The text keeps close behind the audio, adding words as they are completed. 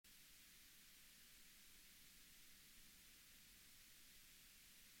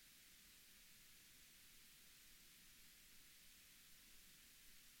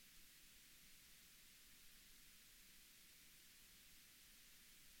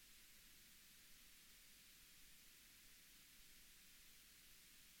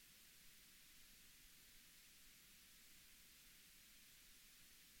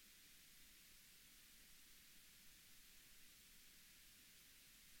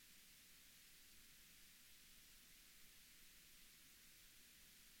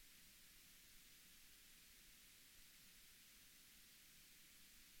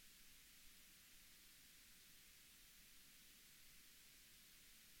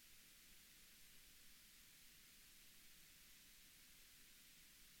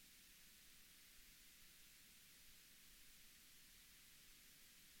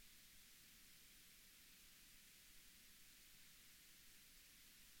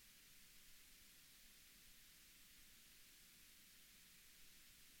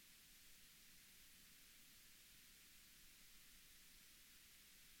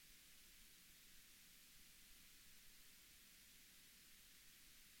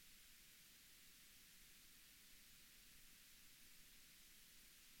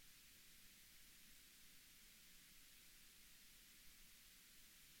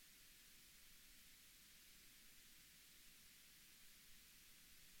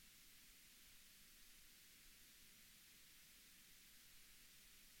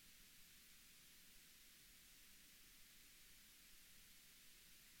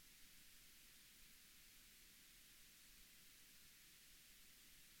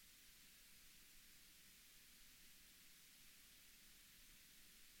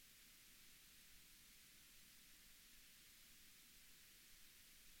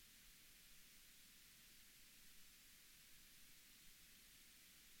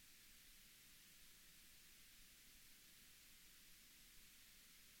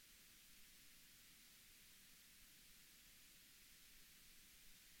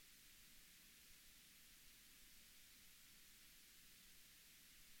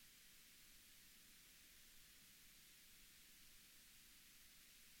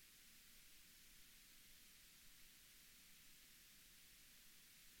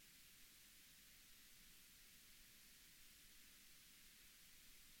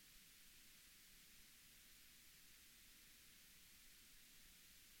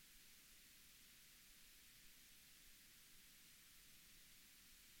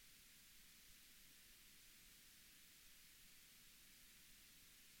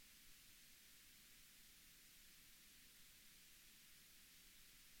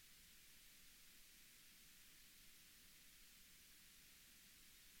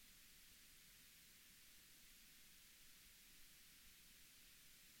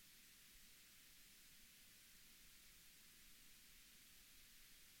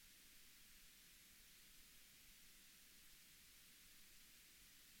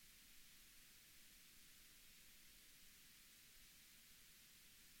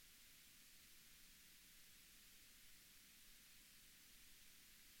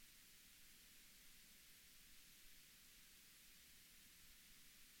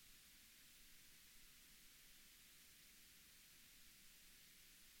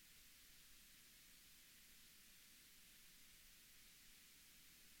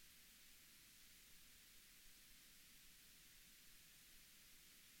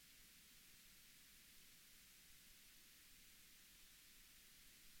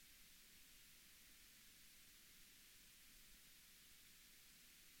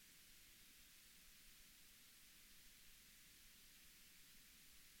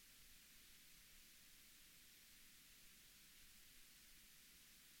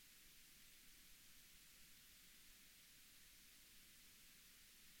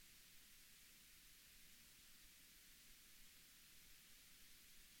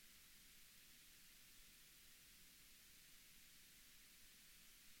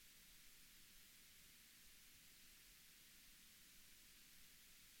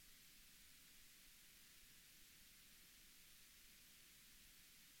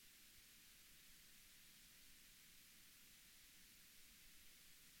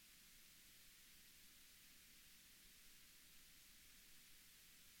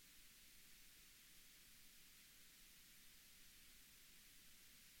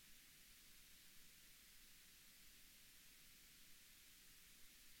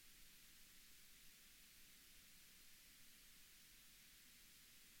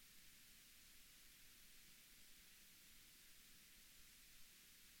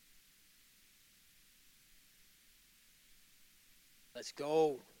Let's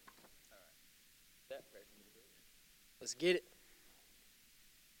go. Let's get it.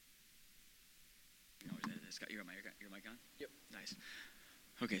 Oh, is that your mic on? Yep. Nice.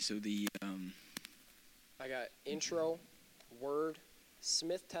 Okay, so the I got intro, word,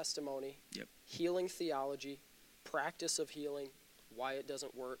 Smith testimony, Yep. healing theology, practice of healing, why it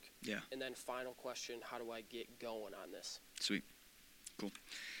doesn't work, Yeah. and then final question, how do I get going on this? Sweet. Cool.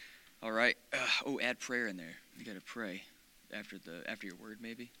 All right. Add prayer in there. You got to pray after your word,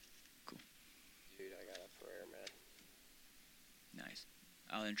 maybe. Cool. Dude, I got a prayer, man. Nice.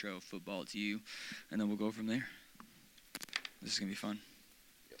 I'll intro football to you, and then we'll go from there. This is going to be fun.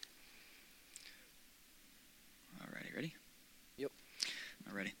 Yep. All righty. Ready? Yep.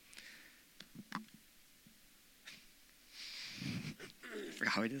 All righty. I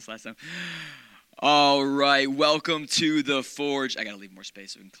forgot how we did this last time. All right. Welcome to the Forge. I got to leave more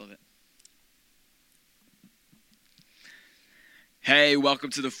space so we can clip it. Hey,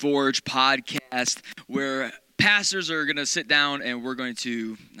 welcome to the Forge podcast, where pastors are going to sit down and we're going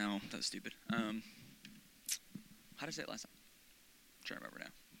to... No, that was stupid. How did I say it last time? I'm trying to remember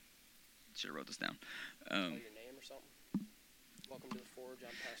now. Should have wrote this down. Your name or something? Welcome to the Forge. I'm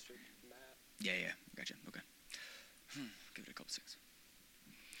Pastor Matt. Yeah. Gotcha. Okay. Give it a couple seconds.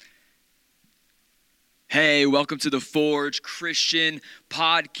 Hey, welcome to the Forge Christian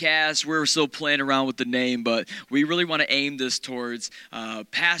podcast. We're still playing around with the name, but we really want to aim this towards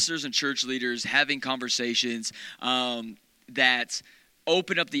pastors and church leaders having conversations that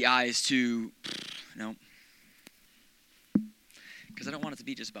open up the eyes to, because I don't want it to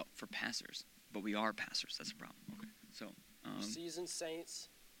be just about for pastors, but we are pastors. That's the problem. Okay, so Seasoned saints,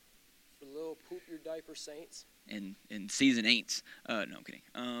 for little poop your diaper saints, and season ain'ts. No, I'm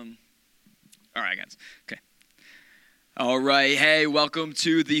kidding. All right, guys. Okay. All right. Hey, welcome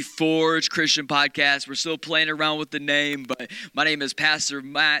to the Forge Christian Podcast. We're still playing around with the name, but my name is Pastor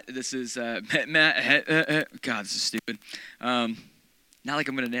Matt. This is Matt. God, this is stupid. Not like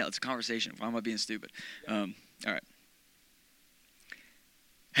I'm going to nail it. It's a conversation. Why am I being stupid? All right.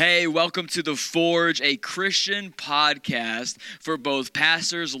 Hey, welcome to The Forge, a Christian podcast for both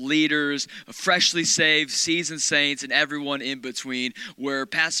pastors, leaders, freshly saved, seasoned saints, and everyone in between, where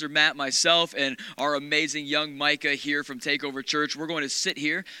Pastor Matt, myself, and our amazing young Micah here from Takeover Church, we're going to sit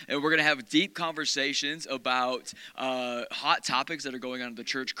here and we're going to have deep conversations about hot topics that are going on in the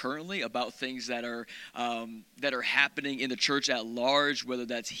church currently, about things that are happening in the church at large, whether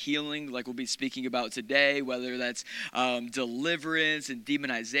that's healing, like we'll be speaking about today, whether that's deliverance and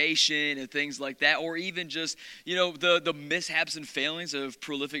demonization and things like that, or even just, the mishaps and failings of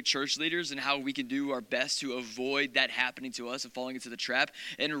prolific church leaders and how we can do our best to avoid that happening to us and falling into the trap.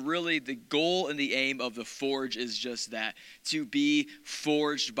 And really the goal and the aim of the Forge is just that, to be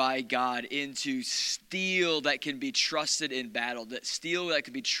forged by God into steel that can be trusted in battle, that steel that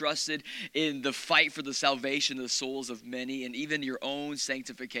can be trusted in the fight for the salvation of the souls of many, and even your own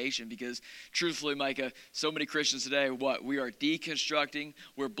sanctification. Because truthfully, Micah, so many Christians today, we are deconstructing,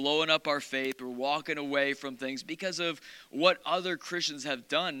 we're blowing up our faith, we're walking away from things because of what other Christians have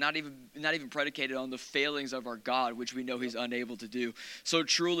done, not even predicated on the failings of our God, which we know He's unable to do. So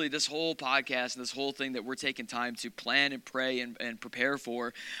truly, this whole podcast and this whole thing that we're taking time to plan and pray and prepare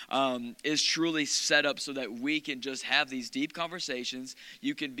for is truly set up so that we can just have these deep conversations.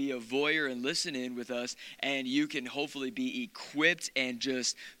 You can be a voyeur and listen in with us, and you can hopefully be equipped and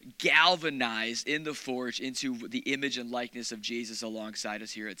just galvanized in the Forge into the image and likeness of Jesus alongside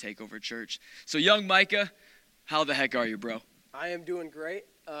us here at Takeover Church. So young Micah, how the heck are you, bro? I am doing great.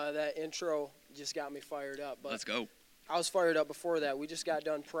 That intro just got me fired up. But let's go. I was fired up before that. We just got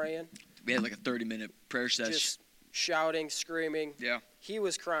done praying. We had like a 30-minute prayer session. Just shouting, screaming. Yeah. He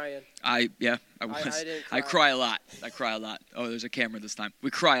was crying. I was. I didn't cry. I cry a lot. Oh, there's a camera this time. We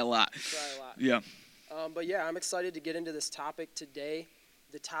cry a lot. Yeah. But yeah, I'm excited to get into this topic today,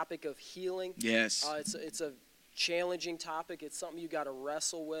 the topic of healing. Yes. It's a challenging topic. It's something you got to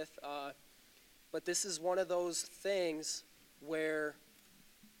wrestle with. But this is one of those things where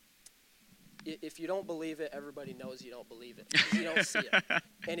if you don't believe it, everybody knows you don't believe it. 'Cause you don't see it.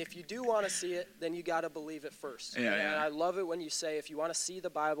 And if you do want to see it, then you got to believe it first. Yeah, and I love it when you say, if you want to see the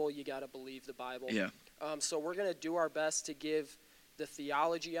Bible, you got to believe the Bible. Yeah. So we're going to do our best to give the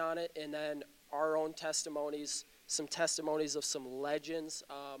theology on it, and then our own testimonies, some testimonies of some legends,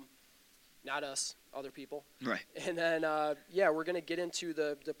 not us, other people. Right. And then, we're going to get into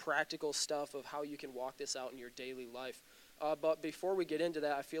the practical stuff of how you can walk this out in your daily life. But before we get into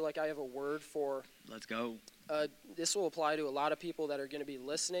that, I feel like I have a word for... Let's go. This will apply to a lot of people that are going to be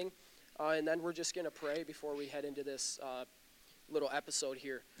listening. And then we're just going to pray before we head into this little episode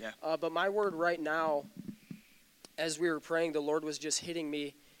here. Yeah. But my word right now, as we were praying, the Lord was just hitting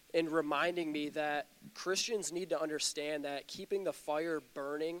me and reminding me that Christians need to understand that keeping the fire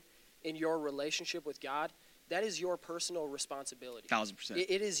burning in your relationship with God, that is your personal responsibility. 1,000%.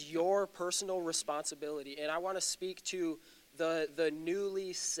 It is your personal responsibility. And I want to speak to the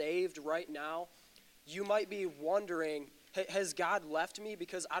newly saved right now. You might be wondering, has God left me?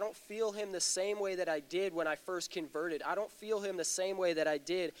 Because I don't feel him the same way that I did when I first converted. I don't feel him the same way that I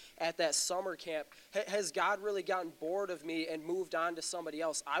did at that summer camp. Has God really gotten bored of me and moved on to somebody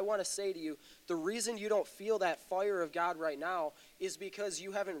else? I want to say to you, the reason you don't feel that fire of God right now is because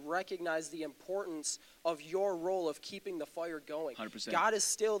you haven't recognized the importance of your role of keeping the fire going. 100%. God is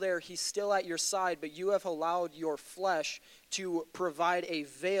still there. He's still at your side, but you have allowed your flesh to provide a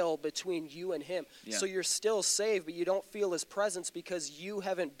veil between you and him. Yeah. So you're still saved, but you don't feel his presence because you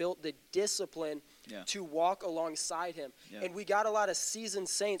haven't built the discipline to walk alongside him. Yeah. And we got a lot of seasoned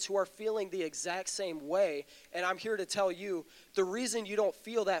saints who are feeling the exact same way. And I'm here to tell you, the reason you don't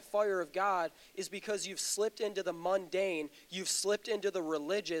feel that fire of God is because you've slipped into the mundane, you've slipped into the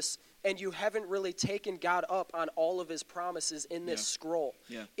religious, and you haven't really taken God up on all of his promises in this scroll.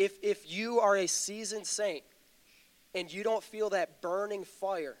 Yeah. If you are a seasoned saint and you don't feel that burning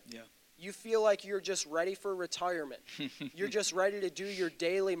fire, you feel like you're just ready for retirement. You're just ready to do your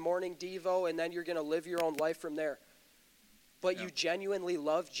daily morning devo, and then you're going to live your own life from there. But you genuinely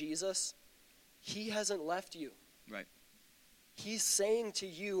love Jesus, he hasn't left you. Right. He's saying to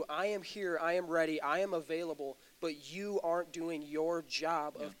you, I am here, I am ready, I am available, but you aren't doing your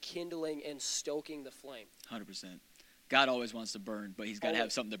job of kindling and stoking the flame. 100%. God always wants to burn, but he's got to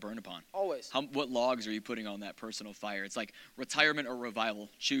have something to burn upon. Always. What logs are you putting on that personal fire? It's like retirement or revival.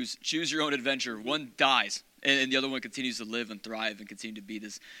 Choose your own adventure. One dies, and the other one continues to live and thrive and continue to be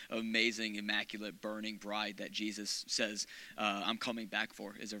this amazing, immaculate, burning bride that Jesus says, I'm coming back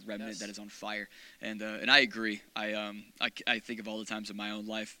for, is a remnant that is on fire. And I agree. I think of all the times in my own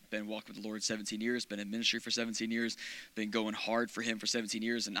life, been walking with the Lord 17 years, been in ministry for 17 years, been going hard for him for 17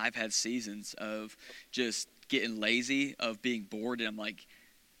 years, and I've had seasons of just getting lazy, of being bored, and I'm like,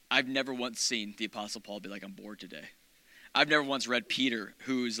 I've never once seen the Apostle Paul be like, I'm bored today. I've never once read Peter,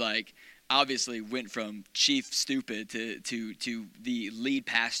 who's like, obviously went from chief stupid to the lead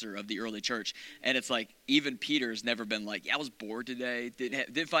pastor of the early church, and it's like, even Peter's never been like, I was bored today,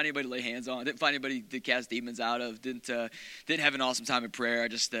 didn't find anybody to lay hands on, didn't find anybody to cast demons out of, didn't have an awesome time in prayer, I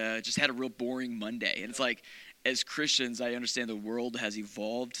just had a real boring Monday. And it's like, as Christians, I understand the world has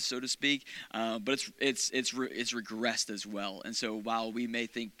evolved, so to speak, but it's regressed as well. And so while we may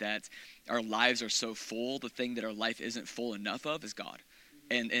think that our lives are so full, the thing that our life isn't full enough of is God.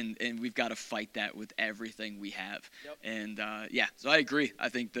 And we've got to fight that with everything we have. Yep. And so I agree. I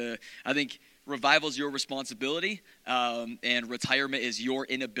think revival is your responsibility, and retirement is your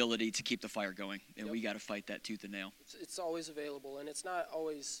inability to keep the fire going. And we got to fight that tooth and nail. It's always available, and it's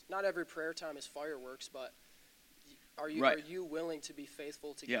not every prayer time is fireworks, but are you willing to be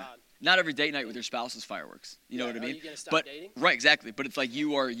faithful to God? Not every date night with your spouse is fireworks. You know what I mean? Are you going to stop dating? Right, exactly. But it's like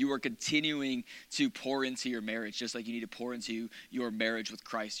you are continuing to pour into your marriage, just like you need to pour into your marriage with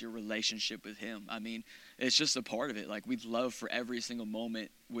Christ, your relationship with him. I mean, it's just a part of it. Like, we'd love for every single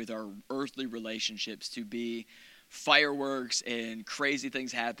moment with our earthly relationships to be fireworks and crazy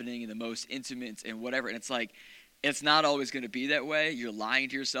things happening and the most intimate and whatever. And it's like, it's not always going to be that way. You're lying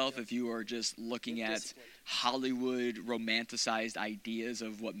to yourself if you are just looking at Hollywood romanticized ideas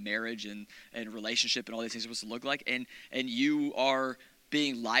of what marriage and relationship and all these things are supposed to look like. And you are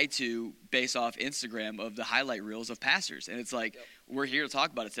being lied to based off Instagram of the highlight reels of pastors. And it's like, we're here to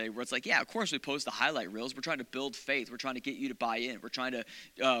talk about it today, where it's like, of course we post the highlight reels. We're trying to build faith. We're trying to get you to buy in. We're trying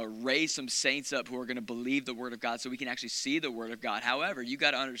to raise some saints up who are going to believe the word of God so we can actually see the word of God. However, you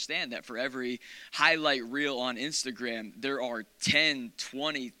got to understand that for every highlight reel on Instagram, there are 10,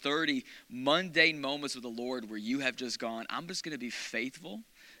 20, 30 mundane moments with the Lord where you have just gone, I'm just going to be faithful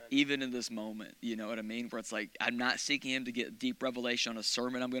even in this moment, you know what I mean? Where it's like, I'm not seeking him to get deep revelation on a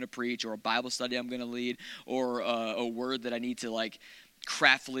sermon I'm going to preach or a Bible study I'm going to lead or a word that I need to like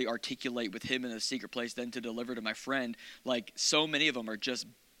craftily articulate with him in a secret place then to deliver to my friend. Like, so many of them are just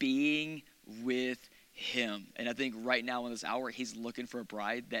being with him. And I think right now in this hour, he's looking for a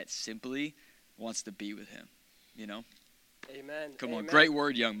bride that simply wants to be with him, you know? Amen. Come on. Great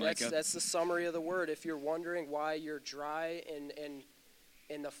word, young Micah. That's the summary of the word. If you're wondering why you're dry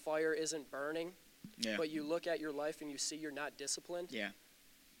and the fire isn't burning, but you look at your life and you see you're not disciplined,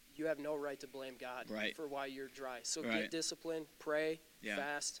 you have no right to blame God for why you're dry. So get disciplined, pray,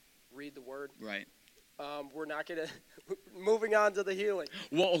 fast, read the word. Right. We're not going to – moving on to the healing.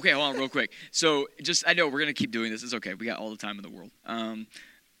 Well, okay, hold on real quick. So I know we're going to keep doing this. It's okay. We got all the time in the world.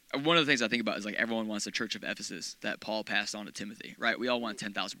 one of the things I think about is like everyone wants the church of Ephesus that Paul passed on to Timothy, right? We all want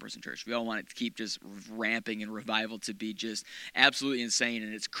 10,000 person church. We all want it to keep just ramping and revival to be just absolutely insane,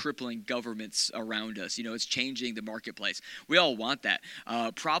 and it's crippling governments around us. You know, it's changing the marketplace. We all want that.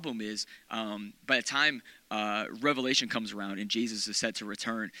 Problem is, by the time Revelation comes around and Jesus is set to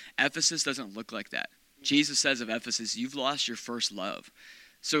return, Ephesus doesn't look like that. Jesus says of Ephesus, you've lost your first love.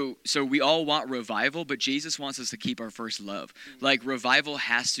 So we all want revival, but Jesus wants us to keep our first love. Like, revival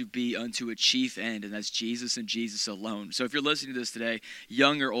has to be unto a chief end, and that's Jesus and Jesus alone. So if you're listening to this today,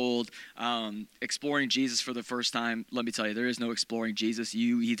 young or old, exploring Jesus for the first time, let me tell you, there is no exploring Jesus.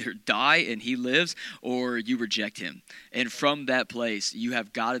 You either die and he lives, or you reject him. And from that place, you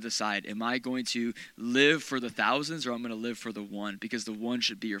have got to decide, am I going to live for the thousands, or I'm going to live for the one? Because the one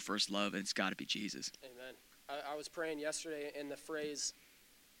should be your first love, and it's got to be Jesus. Amen. I was praying yesterday, and the phrase,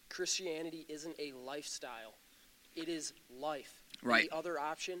 Christianity isn't a lifestyle. It is life. Right. The other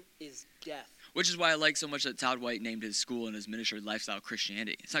option is death. Which is why I like so much that Todd White named his school and his ministry Lifestyle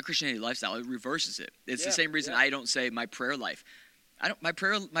Christianity. It's not Christianity lifestyle. It reverses it. It's the same reason I don't say my prayer life. My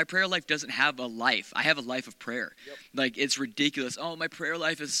prayer life doesn't have a life. I have a life of prayer. Yep. Like, it's ridiculous. Oh, my prayer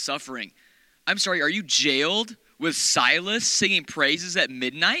life is suffering. I'm sorry, are you jailed with Silas singing praises at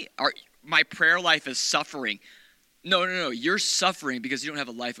midnight? My prayer life is suffering. No. You're suffering because you don't have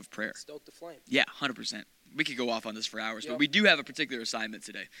a life of prayer. Stoke the flame. Yeah, 100%. We could go off on this for hours, but we do have a particular assignment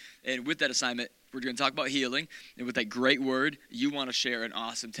today. And with that assignment, we're going to talk about healing. And with that great word, you want to share an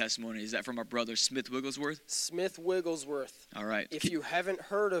awesome testimony. Is that from our brother Smith Wigglesworth? Smith Wigglesworth. All right. If you haven't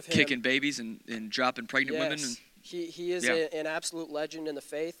heard of him. Kicking babies and dropping pregnant women. And, he is an absolute legend in the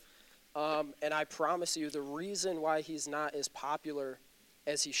faith. And I promise you, the reason why he's not as popular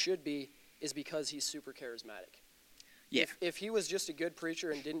as he should be is because he's super charismatic. Yeah. If he was just a good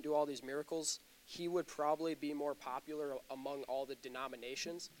preacher and didn't do all these miracles, he would probably be more popular among all the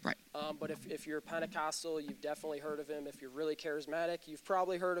denominations. Right. But if you're Pentecostal, you've definitely heard of him. If you're really charismatic, you've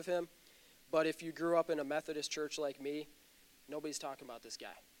probably heard of him. But if you grew up in a Methodist church like me, nobody's talking about this guy.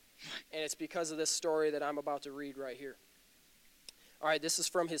 And it's because of this story that I'm about to read right here. All right, this is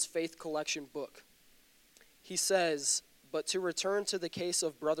from his Faith Collection book. He says, "But to return to the case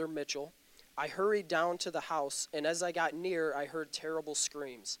of Brother Mitchell, I hurried down to the house, and as I got near, I heard terrible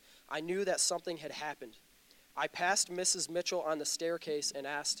screams. I knew that something had happened. I passed Mrs. Mitchell on the staircase and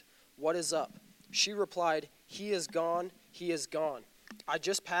asked, 'What is up?' She replied, 'He is gone, he is gone.' I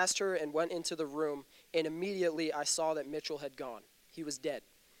just passed her and went into the room, and immediately I saw that Mitchell had gone. He was dead.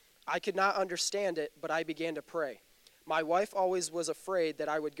 I could not understand it, but I began to pray. My wife always was afraid that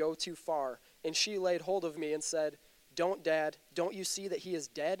I would go too far, and she laid hold of me and said, 'Don't, Dad, don't you see that he is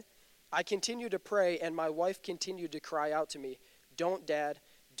dead?' I continued to pray, and my wife continued to cry out to me, 'Don't, Dad,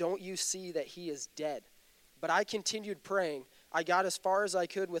 don't you see that he is dead?' But I continued praying. I got as far as I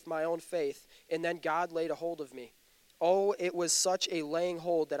could with my own faith, and then God laid a hold of me. Oh, it was such a laying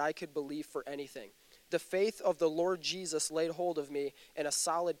hold that I could believe for anything. The faith of the Lord Jesus laid hold of me, and a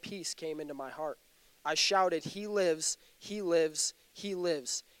solid peace came into my heart. I shouted, 'He lives, he lives, he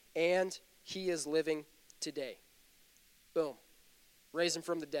lives,' and he is living today." Boom. Raise him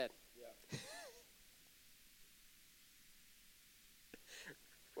from the dead.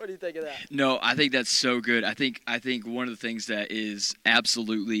 What do you think of that? No, I think that's so good. I think one of the things that is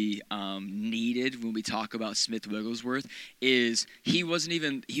absolutely needed when we talk about Smith Wigglesworth is he wasn't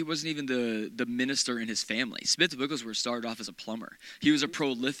even the minister in his family. Smith Wigglesworth started off as a plumber. He was a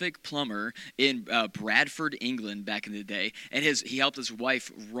prolific plumber in Bradford, England back in the day, and he helped his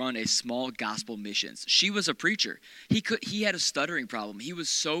wife run a small gospel missions. She was a preacher. He had a stuttering problem. He was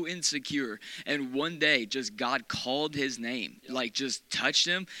so insecure, and one day just God called his name, like just touched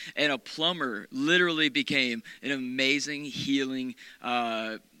him. And a plumber literally became an amazing healing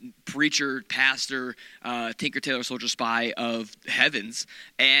preacher, pastor, Tinker, Tailor, Soldier, Spy of heavens.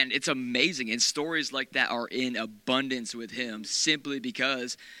 And it's amazing. And stories like that are in abundance with him simply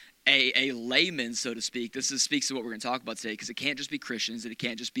because a layman, so to speak, speaks to what we're going to talk about today, because it can't just be Christians, and it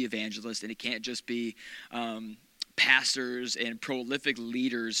can't just be evangelists, and it can't just be pastors and prolific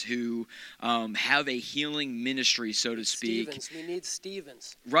leaders who have a healing ministry, so to speak. We need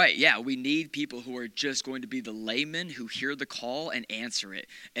Stevens. Right, yeah. We need people who are just going to be the laymen who hear the call and answer it.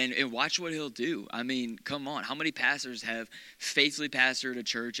 And watch what he'll do. I mean, come on. How many pastors have faithfully pastored a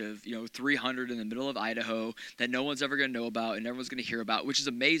church of 300 in the middle of Idaho that no one's ever going to know about and everyone's going to hear about, which is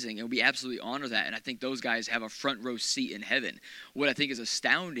amazing. And we absolutely honor that. And I think those guys have a front row seat in heaven. What I think is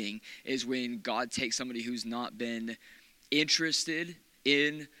astounding is when God takes somebody who's not been interested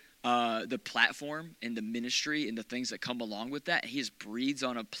in the platform and the ministry and the things that come along with that. He just breathes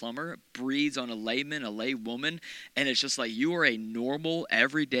on a plumber, breathes on a layman, a laywoman, and it's just like you are a normal,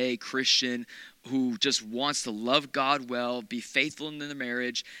 everyday Christian who just wants to love God well, be faithful in the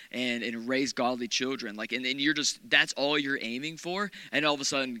marriage, and raise godly children. Like, and you're just, that's all you're aiming for. And all of a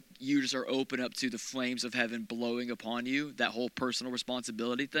sudden, you just are open up to the flames of heaven blowing upon you, that whole personal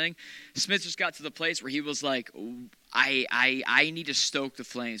responsibility thing. Smith just got to the place where he was like, I need to stoke the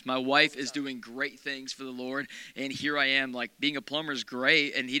flames. My wife is doing great things for the Lord, and here I am, like, being a plumber is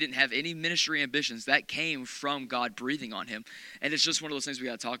great, and he didn't have any ministry ambitions. That came from God breathing on him. And it's just one of those things we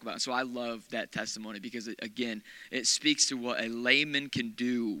got to talk about. So I love that testimony because, it speaks to what a layman can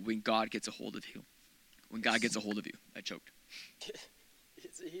do when God gets a hold of you. When God gets a hold of you. I choked.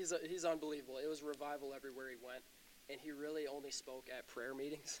 He's unbelievable. It was revival everywhere he went, and he really only spoke at prayer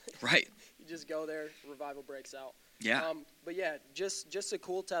meetings. Right. You just go there, revival breaks out. Yeah. But yeah, just a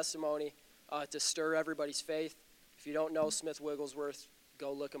cool testimony to stir everybody's faith. If you don't know Smith Wigglesworth,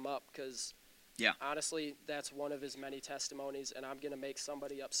 go look him up because honestly, that's one of his many testimonies, and I'm going to make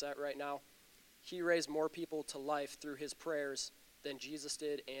somebody upset right now. He raised more people to life through his prayers than Jesus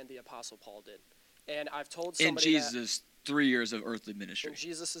did and the Apostle Paul did. And I've told somebody in Jesus' 3 years of earthly ministry. In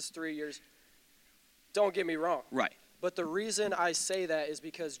Jesus' 3 years. Don't get me wrong. Right. But the reason I say that is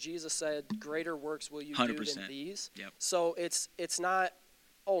because Jesus said, greater works will you 100%. do than these. Yep. So it's not,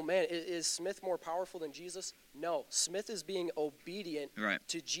 oh man, is Smith more powerful than Jesus? No. Smith is being obedient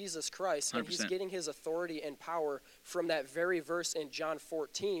to Jesus Christ. 100%. And he's getting his authority and power from that very verse in John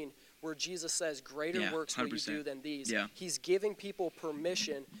 14 where Jesus says, greater works will you do than these. Yeah. He's giving people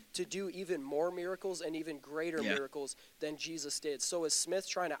permission to do even more miracles and even greater miracles than Jesus did. So is Smith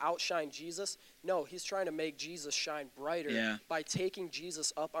trying to outshine Jesus? No, he's trying to make Jesus shine brighter by taking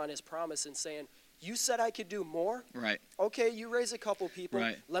Jesus up on his promise and saying, you said I could do more? Right. Okay, you raise a couple people.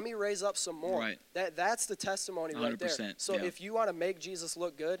 Right. Let me raise up some more. Right. That's the testimony 100%, right there. So if you want to make Jesus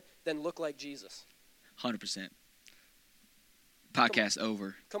look good, then look like Jesus. 100%. Podcast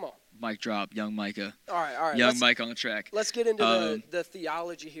over. Come on. Mic drop, young Micah. All right. Young Micah on the track. Let's get into the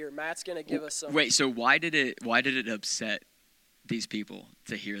theology here. Matt's going to give us some. Wait, so why did it upset these people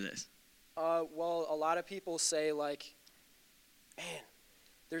to hear this? Well, a lot of people say, like,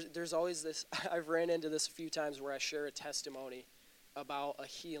 man, there's always this. I've ran into this a few times where I share a testimony about a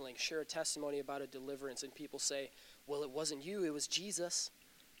healing, share a testimony about a deliverance, and people say, well, it wasn't you, it was Jesus.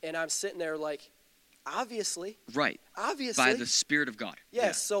 And I'm sitting there like, obviously. Right. Obviously. By the Spirit of God.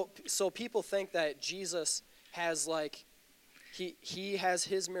 Yes. Yeah. So people think that Jesus has like, he has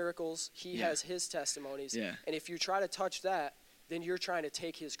his miracles, he has his testimonies. Yeah. And if you try to touch that, then you're trying to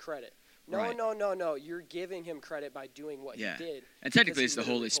take his credit. No. You're giving him credit by doing what he did. And technically it's the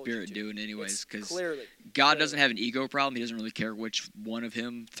Holy Spirit doing it anyways. Because God doesn't have an ego problem. He doesn't really care which one of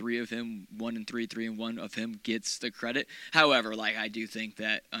him, three of him, 1 and 3, 3 and 1 of him gets the credit. However, like I do think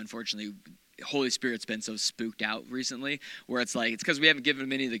that unfortunately Holy Spirit's been so spooked out recently where it's like, it's because we haven't given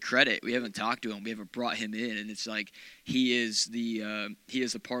him any of the credit. We haven't talked to him. We haven't brought him in. And it's like, he is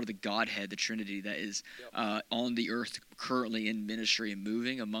a part of the Godhead, the Trinity that is on the earth currently in ministry and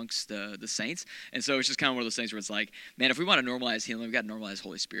moving amongst the saints. And so it's just kind of one of those things where it's like, man, if we want to normalize healing, we've got to normalize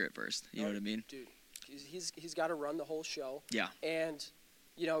Holy Spirit first. You know what I mean? Dude, he's got to run the whole show. Yeah. And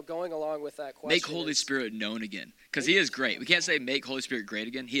going along with that question, make Holy Spirit known again, because he is great. We can't say make Holy Spirit great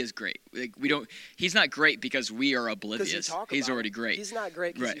again. He is great. Like he's not great because we are oblivious. He's already great. He's not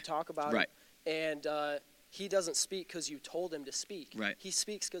great because you talk about him. And he doesn't speak because you told him to speak. Right. He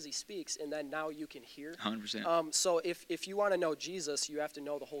speaks because he speaks, and then now you can hear. 100%. So if you want to know Jesus, you have to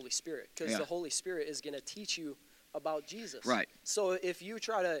know the Holy Spirit, because the Holy Spirit is going to teach you about Jesus. Right. So if you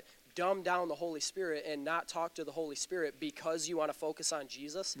try to dumb down the Holy Spirit and not talk to the Holy Spirit because you want to focus on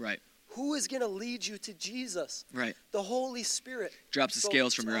Jesus, who is going to lead you to Jesus? Right. The Holy Spirit. Drops the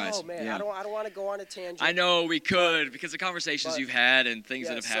scales from your eyes. Oh, man, I don't want to go on a tangent. I know we could, because of conversations you've had and things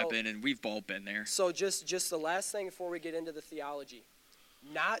that have happened, and we've all been there. So just the last thing before we get into the theology,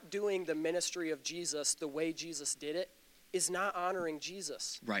 not doing the ministry of Jesus the way Jesus did it is not honoring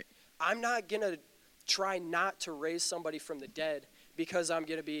Jesus. Right. I'm not going to try not to raise somebody from the dead because I'm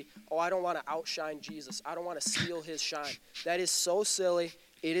going to be, I don't want to outshine Jesus. I don't want to steal his shine. That is so silly.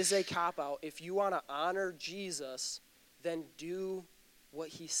 It is a cop-out. If you want to honor Jesus, then do what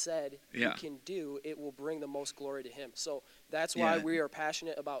he said you can do. It will bring the most glory to him. So that's why we are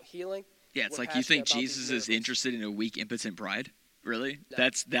passionate about healing. Yeah, it's like you think Jesus is interested in a weak, impotent bride? Really?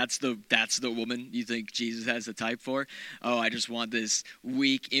 That's the woman you think Jesus has the type for? Oh, I just want this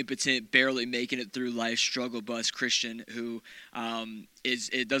weak, impotent, barely making it through life, struggle bus Christian who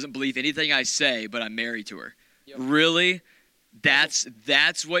doesn't believe anything I say, but I'm married to her. Yep. Really?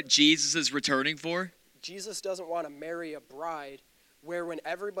 That's what Jesus is returning for? Jesus doesn't want to marry a bride where when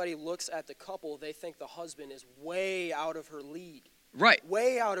everybody looks at the couple, they think the husband is way out of her league. Right.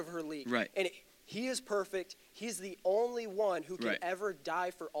 Way out of her league. Right. And he is perfect. He's the only one who can right. ever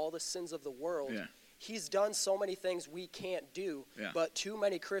die for all the sins of the world. Yeah. He's done so many things we can't do, yeah. but too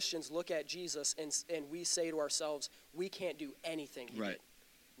many Christians look at Jesus and we say to ourselves, we can't do anything he right. did.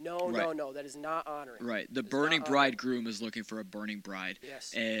 No, that is not honoring. Right. The burning bridegroom is looking for a burning bride.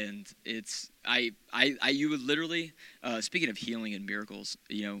 Yes. And it's, you would literally, speaking of healing and miracles,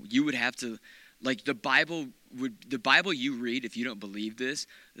 you would have to, like the Bible you read, if you don't believe this,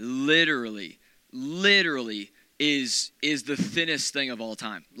 literally is the thinnest thing of all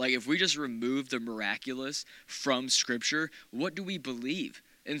time. Like if we just remove the miraculous from Scripture, what do we believe?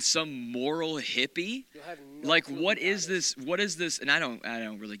 In some moral hippie? Like what is this? What is this? And I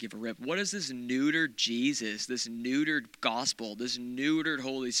don't really give a rip. What is this neutered Jesus, this neutered gospel, this neutered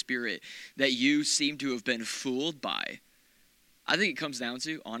Holy Spirit that you seem to have been fooled by? I think it comes down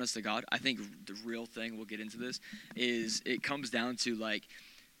to, honest to God, I think the real thing, we'll get into this, is it comes down to like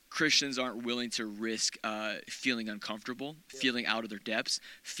Christians aren't willing to risk feeling uncomfortable, feeling out of their depths,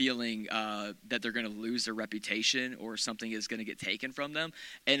 feeling that they're going to lose their reputation or something is going to get taken from them.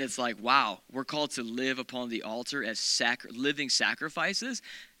 And it's like, wow, we're called to live upon the altar as living sacrifices.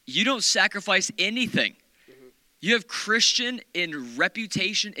 You don't sacrifice anything. Mm-hmm. You have Christian in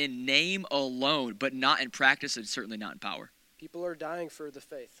reputation and name alone, but not in practice and certainly not in power. People are dying for the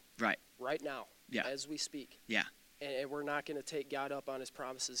faith. Right. Right now, as we speak. Yeah. And we're not going to take God up on his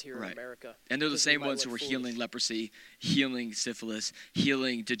promises here in America. And they're the same ones who are healing leprosy, healing syphilis,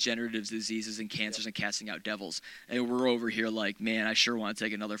 healing degenerative diseases and cancers and casting out devils. And we're over here like, man, I sure want to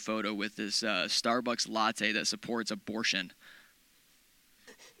take another photo with this Starbucks latte that supports abortion.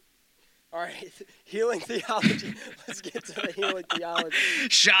 All right, healing theology. Let's get to the healing theology.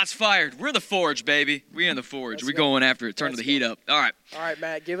 Shots fired. We're the Forge, baby. We in the Forge. We're going after it. Turn the heat up. All right. All right,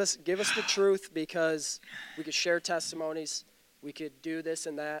 Matt. Give us the truth, because we could share testimonies. We could do this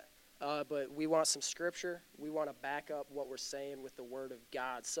and that, but we want some scripture. We want to back up what we're saying with the Word of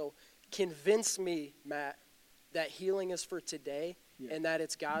God. So convince me, Matt, that healing is for today and that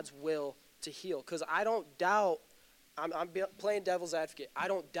it's God's will to heal. Because I don't doubt. I'm playing devil's advocate. I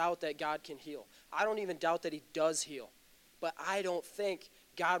don't doubt that God can heal. I don't even doubt that he does heal. But I don't think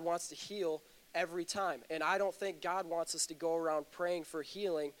God wants to heal every time. And I don't think God wants us to go around praying for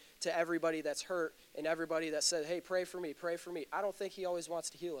healing to everybody that's hurt and everybody that says, hey, pray for me, pray for me. I don't think he always wants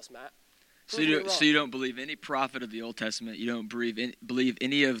to heal us, Matt. So you don't believe any prophet of the Old Testament. You don't believe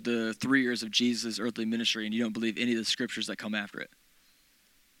any of the 3 years of Jesus' earthly ministry, and you don't believe any of the scriptures that come after it.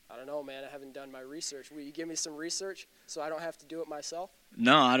 I don't know, man. I haven't done my research. Will you give me some research so I don't have to do it myself?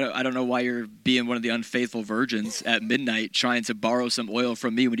 No, I don't know why you're being one of the unfaithful virgins at midnight trying to borrow some oil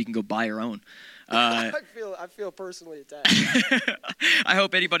from me when you can go buy your own. I feel personally attacked. I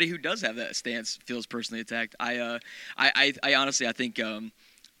hope anybody who does have that stance feels personally attacked. I honestly, I think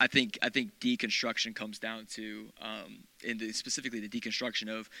deconstruction comes down to, specifically the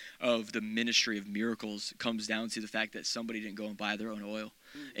deconstruction of the ministry of miracles comes down to the fact that somebody didn't go and buy their own oil.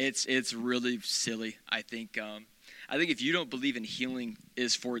 It's really silly. I think if you don't believe in healing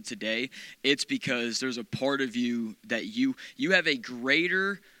is for today, it's because there's a part of you that you have a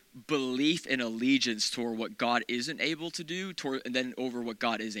greater belief and allegiance toward what God isn't able to do and then over what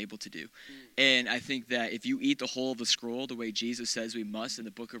God is able to do. And I think that if you eat the whole of the scroll the way Jesus says we must in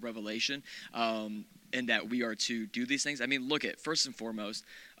the book of Revelation, and that we are to do these things. I mean, look at, first and foremost,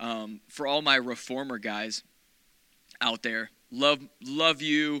 for all my reformer guys out there, love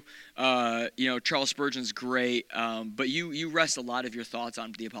you. Charles Spurgeon's great, but you rest a lot of your thoughts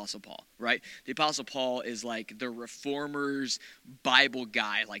on the Apostle Paul, right? The Apostle Paul is like the reformers' Bible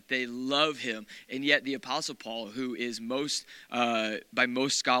guy. Like they love him, and yet the Apostle Paul, who is by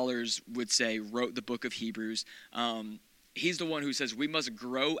most scholars would say wrote the book of Hebrews, he's the one who says we must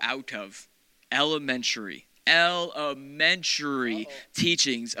grow out of elementary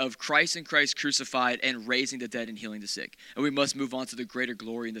teachings of Christ and Christ crucified and raising the dead and healing the sick. And we must move on to the greater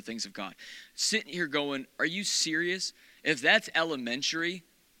glory in the things of God. Sitting here going, are you serious? If that's elementary,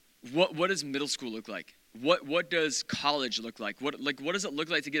 what does middle school look like? What does college look like? What does it look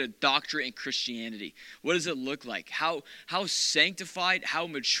like to get a doctorate in Christianity? What does it look like? How sanctified, how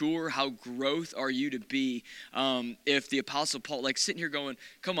mature, how growth are you to be if the Apostle Paul, like sitting here going,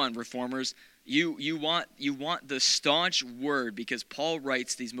 come on, reformers, You want the staunch word, because Paul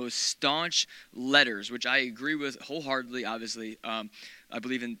writes these most staunch letters, which I agree with wholeheartedly. Obviously, I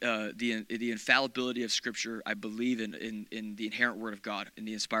believe in the infallibility of Scripture. I believe in the inherent Word of God, in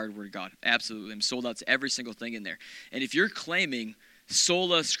the inspired Word of God. Absolutely, I'm sold out to every single thing in there. And if you're claiming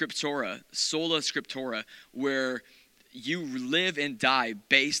sola scriptura, where you live and die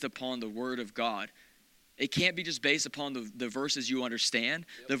based upon the Word of God, it can't be just based upon the verses you understand,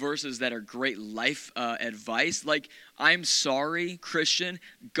 the verses that are great life advice. Like, I'm sorry, Christian,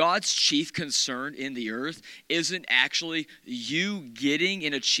 God's chief concern in the earth isn't actually you getting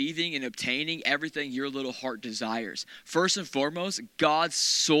and achieving and obtaining everything your little heart desires. First and foremost, God's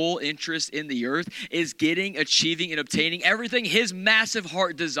sole interest in the earth is getting, achieving, and obtaining everything his massive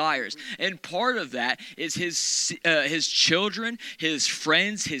heart desires. And part of that is his children, his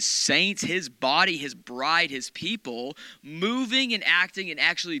friends, his saints, his body, his bride, his people, moving and acting and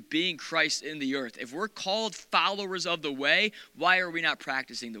actually being Christ in the earth. If we're called followers of the way, why are we not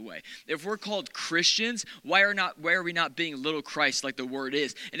practicing the way? If we're called Christians, why are we not being little Christ like the word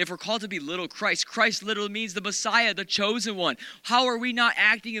is? And if we're called to be little Christ, Christ literally means the Messiah, the chosen one. How are we not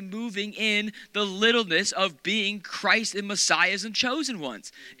acting and moving in the littleness of being Christ and Messiahs and chosen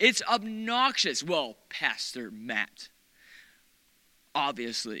ones? It's obnoxious. Well, Pastor Matt,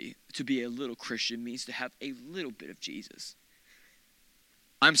 obviously, to be a little Christian means to have a little bit of Jesus.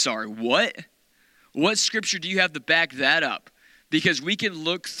 I'm sorry, what? What scripture do you have to back that up? Because we can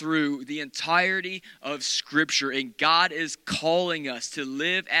look through the entirety of Scripture, and God is calling us to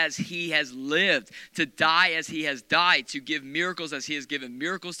live as he has lived, to die as he has died, to give miracles as he has given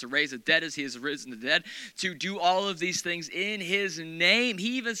miracles, to raise the dead as he has risen the dead, to do all of these things in his name.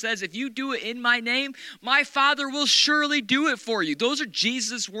 He even says, if you do it in my name, my Father will surely do it for you. Those are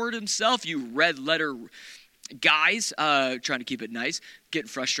Jesus' word himself, you red letter guys, trying to keep it nice, getting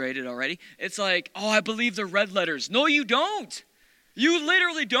frustrated already. It's like, oh, I believe the red letters. No, you don't. You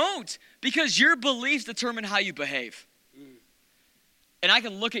literally don't, because your beliefs determine how you behave. And I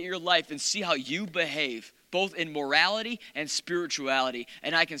can look at your life and see how you behave, both in morality and spirituality,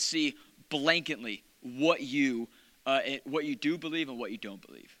 and I can see blanketly what you do believe and what you don't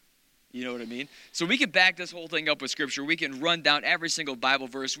believe. You know what I mean? So we can back this whole thing up with Scripture. We can run down every single Bible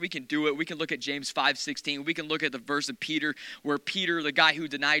verse. We can do it. We can look at James 5:16. We can look at the verse of Peter, where Peter, the guy who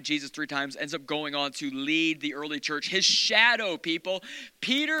denied Jesus 3 times, ends up going on to lead the early church. His shadow, people.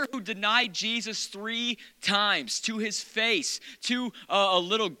 Peter, who denied Jesus 3 times to his face, to a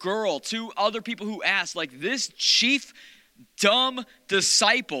little girl, to other people who asked, like, this chief dumb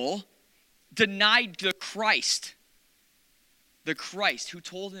disciple denied the Christ. The Christ who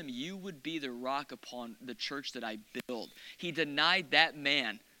told him, you would be the rock upon the church that I build. He denied that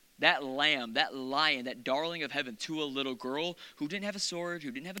man, that lamb, that lion, that darling of heaven to a little girl who didn't have a sword, who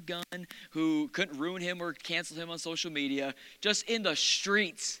didn't have a gun, who couldn't ruin him or cancel him on social media, just in the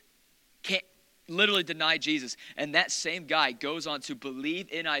streets, literally denied Jesus. And that same guy goes on to believe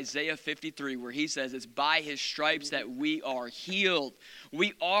in Isaiah 53, where he says it's by his stripes that we are healed.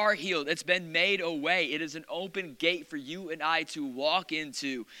 We are healed. It's been made a way. It is an open gate for you and I to walk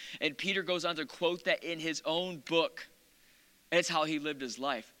into. And Peter goes on to quote that in his own book. It's how he lived his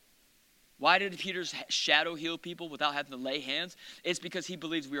life. Why did Peter's shadow heal people without having to lay hands? It's because he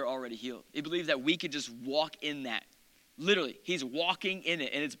believes we are already healed. He believes that we could just walk in that. Literally, he's walking in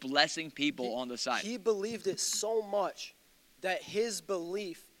it, and it's blessing people on the side. He believed it so much that his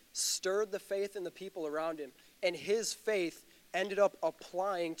belief stirred the faith in the people around him, and his faith ended up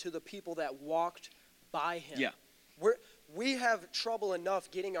applying to the people that walked by him. Yeah. We have trouble enough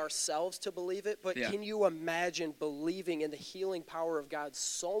getting ourselves to believe it, but can you imagine believing in the healing power of God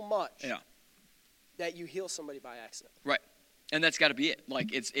so much that you heal somebody by accident? Right, and that's got to be it.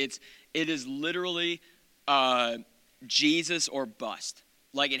 Like, it is literally Jesus or bust.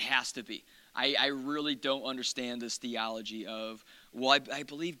 Like, it has to be. I really don't understand this theology of, well, I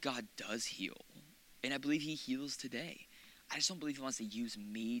believe God does heal, and I believe he heals today. I just don't believe he wants to use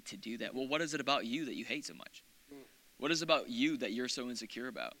me to do that. Well, what is it about you that you hate so much? What is it about you that you're so insecure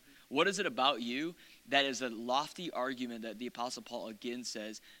about? What is it about you that is a lofty argument that the Apostle Paul again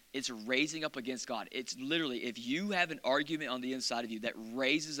says it's raising up against God? It's literally, if you have an argument on the inside of you that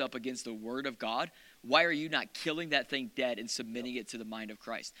raises up against the word of God, why are you not killing that thing dead and submitting it to the mind of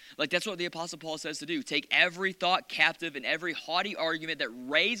Christ? Like, that's what the Apostle Paul says to do. Take every thought captive and every haughty argument that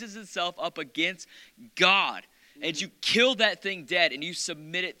raises itself up against God, and you kill that thing dead and you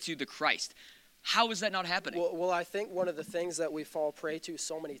submit it to the Christ. How is that not happening? Well, I think one of the things that we fall prey to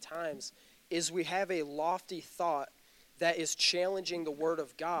so many times is we have a lofty thought that is challenging the Word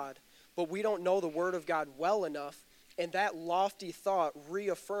of God, but we don't know the Word of God well enough, And that lofty thought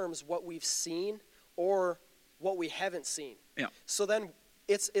reaffirms what we've seen or what we haven't seen. Yeah. So then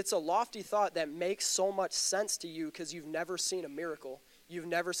it's a lofty thought that makes so much sense to you because you've never seen a miracle. You've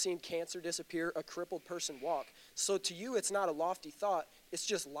never seen cancer disappear, a crippled person walk. So to you, it's not a lofty thought. It's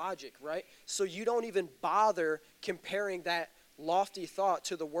just logic, right? So you don't even bother comparing that lofty thought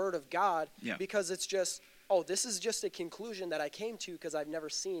to the Word of God because it's just, oh, this is just a conclusion that I came to because I've never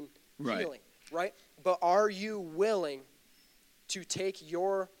seen healing, right? But are you willing to take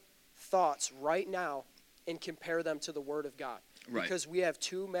your thoughts right now and compare them to the Word of God? Right. Because we have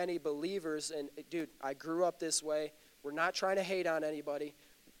too many believers, and dude, I grew up this way. We're not trying to hate on anybody.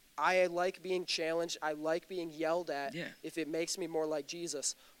 I like being challenged. I like being yelled at if it makes me more like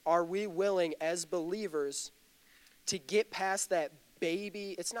Jesus. Are we willing as believers to get past that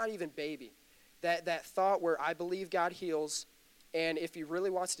baby? It's not even baby. That thought where I believe God heals, and if he really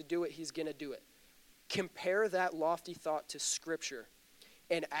wants to do it, he's going to do it. Compare that lofty thought to Scripture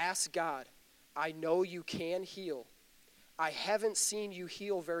and ask God, I know you can heal. I haven't seen you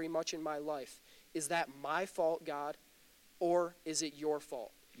heal very much in my life. Is that my fault, God, or is it your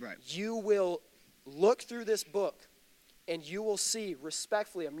fault? Right. You will look through this book, and you will see,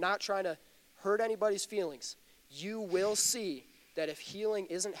 respectfully, I'm not trying to hurt anybody's feelings. You will see that if healing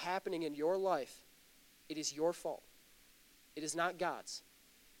isn't happening in your life, it is your fault. It is not God's.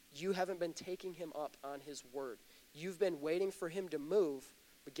 You haven't been taking him up on his word. You've been waiting for him to move,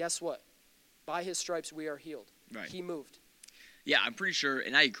 but guess what? By his stripes we are healed. Right. He moved. Yeah, I'm pretty sure,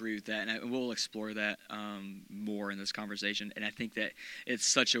 and I agree with that, and we'll explore that more in this conversation. And I think that it's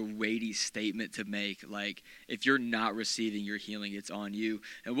such a weighty statement to make. Like, if you're not receiving your healing, it's on you.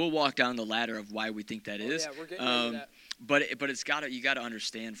 And we'll walk down the ladder of why we think that is. Yeah, we're getting into that. But it's you got to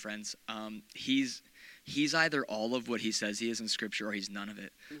understand, friends. He's either all of what he says he is in Scripture, or he's none of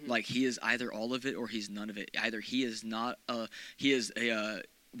it. Mm-hmm. Like, he is either all of it, or he's none of it. Either he is not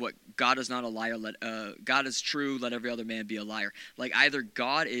what God is not a liar. God is true. Let every other man be a liar. Like, either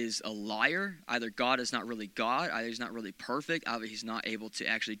God is a liar, either God is not really God, either he's not really perfect, either he's not able to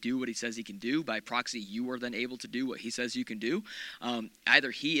actually do what he says he can do. By proxy, you are then able to do what he says you can do.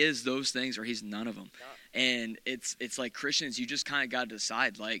 Either he is those things, or he's none of them. Yeah. And it's like, Christians, you just kind of got to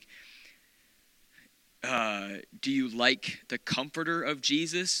decide, like, do you like the comforter of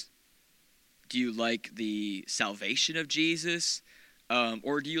Jesus? Do you like the salvation of Jesus?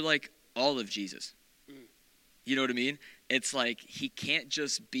 Or do you like all of Jesus? You know what I mean? It's like, he can't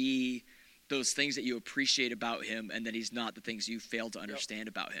just be those things that you appreciate about him, and then he's not the things you fail to understand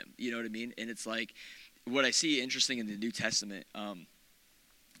about him. You know what I mean? And it's like, what I see interesting in the New Testament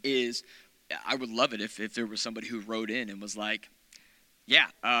is, I would love it if there was somebody who wrote in and was like,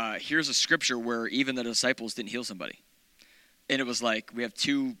 here's a scripture where even the disciples didn't heal somebody. And it was like, we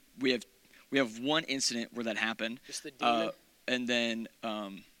have one incident where that happened. Just the demon. And then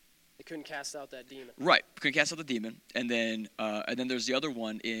they couldn't cast out that demon. Right, couldn't cast out the demon. And then there's the other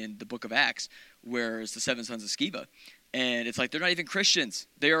one in the book of Acts, where it's the 7 sons of Sceva. And it's like, they're not even Christians.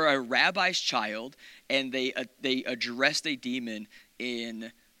 They are a rabbi's child, and they addressed a demon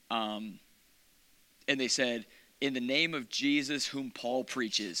and they said, in the name of Jesus whom Paul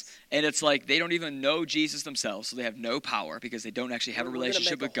preaches. And it's like, they don't even know Jesus themselves, so they have no power because they don't actually have a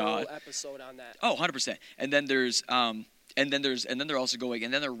relationship with God. We're going to make a whole episode on that. Oh, 100%. And then there's and then they're also going,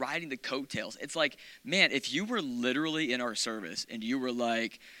 and then they're riding the coattails. It's like, man, if you were literally in our service and you were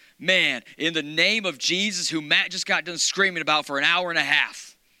like, man, in the name of Jesus, who Matt just got done screaming about for an hour and a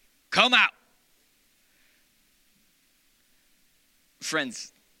half, come out.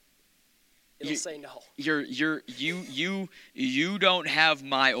 Friends, it'll say no. You don't have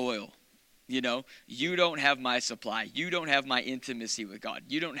my oil. You know, you don't have my supply. You don't have my intimacy with God.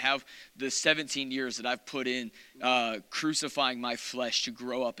 You don't have the 17 years that I've put in crucifying my flesh to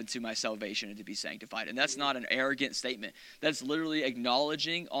grow up into my salvation and to be sanctified. And that's not an arrogant statement. That's literally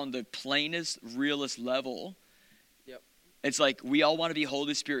acknowledging on the plainest, realest level. Yep. It's like, we all want to be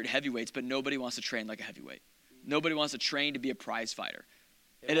Holy Spirit heavyweights, but nobody wants to train like a heavyweight. Nobody wants to train to be a prize fighter.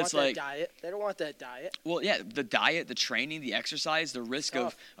 They don't want that diet. They don't want that diet. Well, yeah, the diet, the training, the exercise, the risk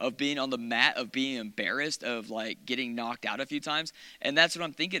of being on the mat, of being embarrassed, of like getting knocked out a few times. And that's what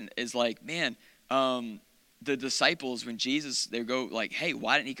I'm thinking is like, man, the disciples, when Jesus, they go like, hey,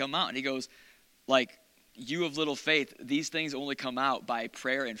 why didn't he come out? And he goes, like, you of little faith, these things only come out by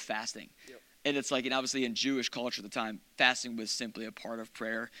prayer and fasting. Yep. And it's like, and obviously in Jewish culture at the time, fasting was simply a part of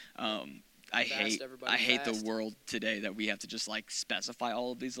prayer. I hate the world today that we have to just like specify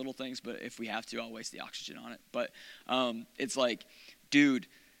all of these little things, but if we have to, I'll waste the oxygen on it. But it's like, dude,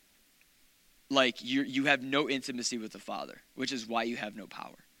 like you have no intimacy with the Father, which is why you have no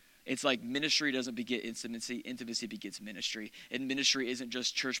power. It's like ministry doesn't beget intimacy. Intimacy begets ministry. And ministry isn't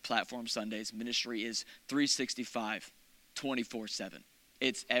just church platform Sundays. Ministry is 365, 24/7.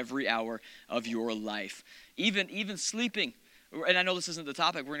 It's every hour of your life. Even sleeping. And I know this isn't the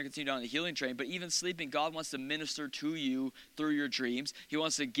topic. We're going to continue down the healing train. But even sleeping, God wants to minister to you through your dreams. He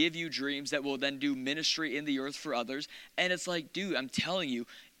wants to give you dreams that will then do ministry in the earth for others. And it's like, dude, I'm telling you,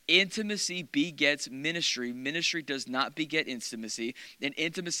 intimacy begets ministry. Ministry does not beget intimacy. And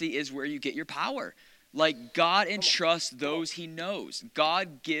intimacy is where you get your power. Like, God entrusts those he knows.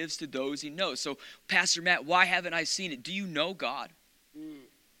 God gives to those he knows. So, Pastor Matt, why haven't I seen it? Do you know God?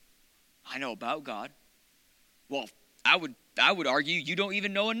 I know about God. Well, I would argue you don't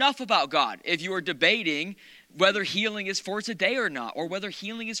even know enough about God if you are debating whether healing is for today or not, or whether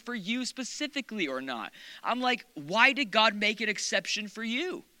healing is for you specifically or not. I'm like, why did God make an exception for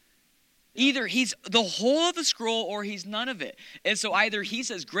you? Either he's the whole of the scroll or he's none of it. And so either he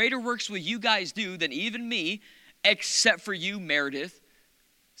says, greater works will you guys do than even me, except for you, Meredith,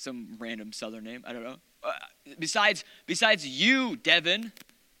 some random Southern name, I don't know. Besides you, Devin,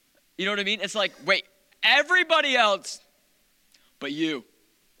 you know what I mean? It's like, wait, everybody else but you.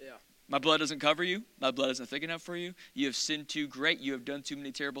 Yeah. My blood doesn't cover you. My blood isn't thick enough for you. You have sinned too great. You have done too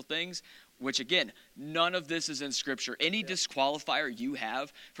many terrible things, which, again, none of this is in Scripture. Any disqualifier you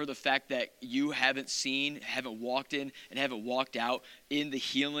have for the fact that you haven't seen, haven't walked in, and haven't walked out in the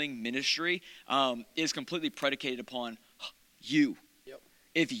healing ministry is completely predicated upon you. Yep.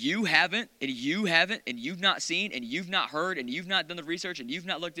 If you haven't, and you've not seen, and you've not heard, and you've not done the research, and you've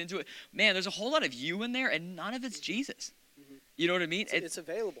not looked into it, man, there's a whole lot of you in there, and none of it's Jesus. Mm-hmm. You know what I mean? It's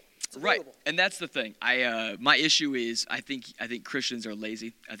available. It's available. Right, and that's the thing. My issue is I think Christians are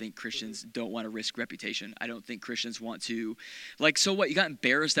lazy. I think Christians don't want to risk reputation. I don't think Christians want to, like, so what? You got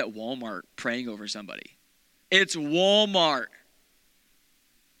embarrassed at Walmart praying over somebody. It's Walmart.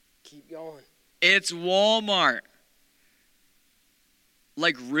 Keep going. It's Walmart.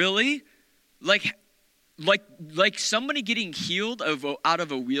 Like, really? Like somebody getting healed out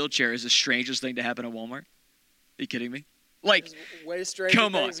of a wheelchair is the strangest thing to happen at Walmart. Are you kidding me? Like, way stranger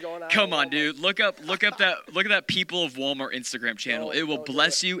things going on. Come on, dude. Look at that People of Walmart Instagram channel. It will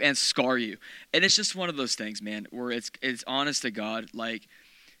bless you and scar you. And it's just one of those things, man, where it's honest to God. Like,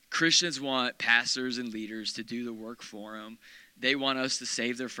 Christians want pastors and leaders to do the work for them. They want us to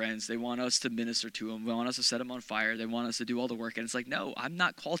save their friends. They want us to minister to them. They want us to set them on fire. They want us to do all the work. And it's like, no, I'm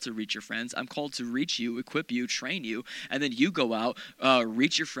not called to reach your friends. I'm called to reach you, equip you, train you. And then you go out,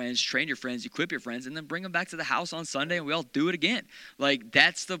 reach your friends, train your friends, equip your friends, and then bring them back to the house on Sunday and we all do it again. Like,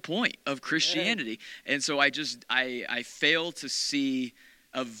 that's the point of Christianity. And so I fail to see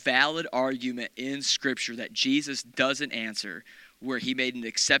a valid argument in Scripture that Jesus doesn't answer, where he made an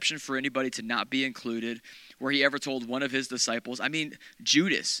exception for anybody to not be included, where he ever told one of his disciples, I mean,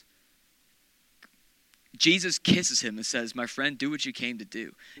 Judas, Jesus kisses him and says, my friend, do what you came to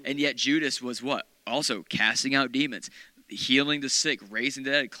do. And yet Judas was what? Also casting out demons, healing the sick, raising the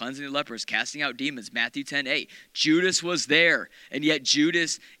dead, cleansing the lepers, casting out demons, Matthew 10:8. Judas was there, and yet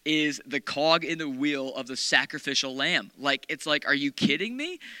Judas is the cog in the wheel of the sacrificial lamb. Like, it's like, are you kidding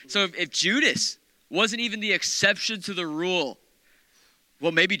me? So if Judas wasn't even the exception to the rule,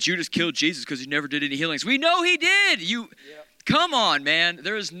 well, maybe Judas killed Jesus because he never did any healings. We know he did. Come on, man.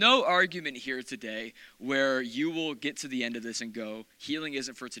 There is no argument here today where you will get to the end of this and go, healing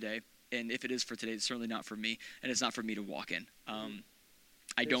isn't for today. And if it is for today, it's certainly not for me. And it's not for me to walk in.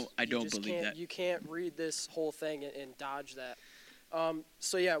 I don't believe that. You can't read this whole thing and dodge that.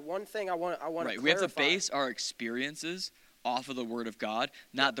 One thing I want to clarify. We have to base our experiences off of the Word of God,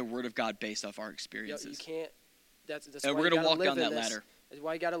 not the Word of God based off our experiences. You can't. That's and we're going to walk down that ladder. That's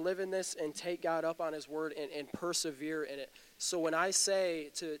why you got to live in this and take God up on his word and persevere in it. So when I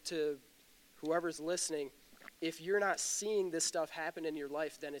say to whoever's listening, if you're not seeing this stuff happen in your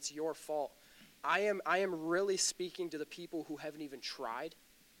life, then it's your fault. I am really speaking to the people who haven't even tried.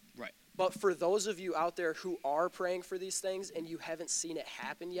 Right. But for those of you out there who are praying for these things and you haven't seen it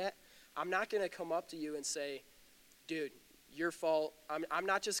happen yet, I'm not going to come up to you and say, dude, your fault. I'm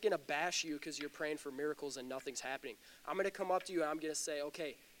not just going to bash you because you're praying for miracles and nothing's happening. I'm going to come up to you and I'm going to say,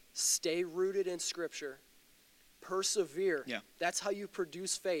 okay, stay rooted in Scripture. Persevere. Yeah. That's how you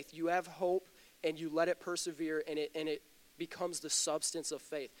produce faith. You have hope and you let it persevere and it becomes the substance of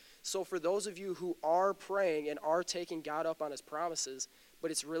faith. So for those of you who are praying and are taking God up on his promises,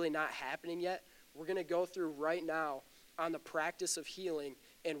 but it's really not happening yet, we're going to go through right now on the practice of healing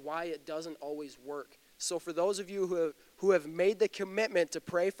and why it doesn't always work. So for those of you who have made the commitment to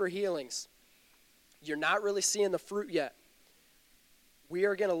pray for healings, you're not really seeing the fruit yet. We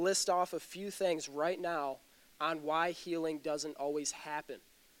are going to list off a few things right now on why healing doesn't always happen.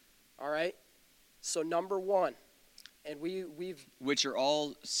 All right? So number one, and we've... Which are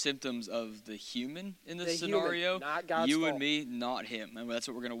all symptoms of the human in this scenario. Human, not God's you fault. and me, not him. And that's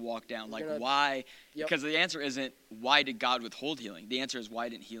what we're going to walk down. Yep. Why? Because the answer isn't, why did God withhold healing? The answer is, why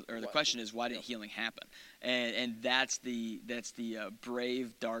didn't heal? Or the question is, why didn't healing happen? And that's the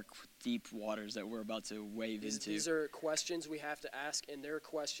brave, dark, deep waters that we're about to wade into. These are questions we have to ask, and they're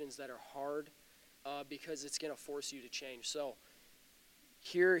questions that are hard because it's going to force you to change. So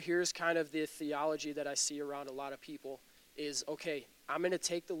here's kind of the theology that I see around a lot of people is, okay, I'm going to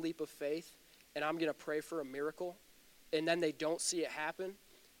take the leap of faith, and I'm going to pray for a miracle, and then they don't see it happen.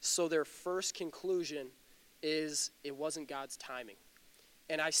 So their first conclusion is it wasn't God's timing.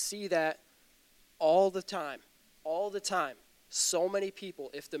 And I see that all the time. So many people,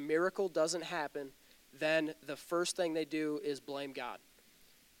 if the miracle doesn't happen, then the first thing they do is blame God.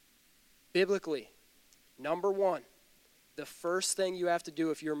 Biblically, number one, the first thing you have to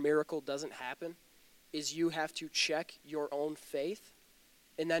do if your miracle doesn't happen is you have to check your own faith.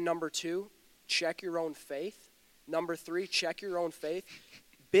 And then number two, check your own faith. Number three, check your own faith.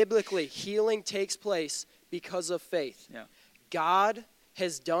 Biblically, healing takes place because of faith. Yeah. God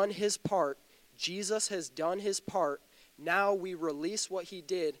has done his part. Jesus has done his part. Now we release what he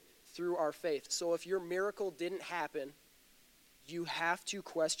did through our faith. So if your miracle didn't happen, you have to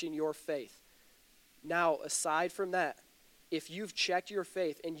question your faith. Now, aside from that, if you've checked your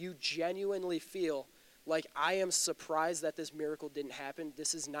faith and you genuinely feel like, I am surprised that this miracle didn't happen,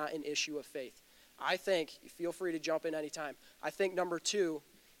 this is not an issue of faith. I think, feel free to jump in anytime, I think number two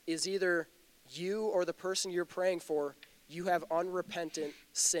is either you or the person you're praying for, you have unrepentant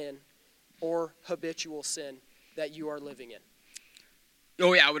sin or habitual sin that you are living in.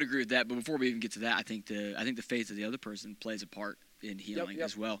 Oh yeah, I would agree with that. But before we even get to that, I think the faith of the other person plays a part in healing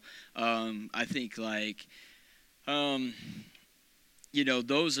as well. I think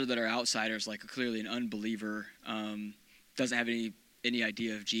those that are outsiders, like clearly an unbeliever, doesn't have any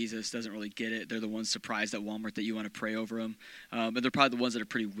idea of Jesus, doesn't really get it. They're the ones surprised at Walmart that you want to pray over them. But they're probably the ones that are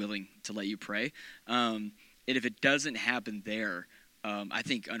pretty willing to let you pray. And if it doesn't happen there, I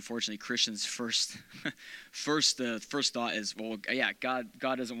think, unfortunately, Christians' first thought is, well, yeah, God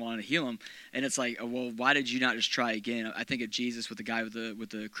doesn't want to heal him, and it's like, well, why did you not just try again? I think of Jesus with the guy with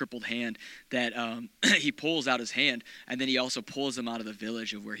the crippled hand that he pulls out his hand, and then he also pulls him out of the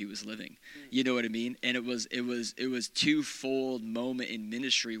village of where he was living. You know what I mean? And it was twofold moment in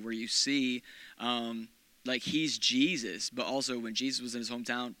ministry where you see. Like he's Jesus, but also when Jesus was in his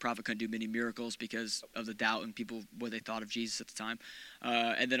hometown, prophet couldn't do many miracles because of the doubt and people what they thought of Jesus at the time.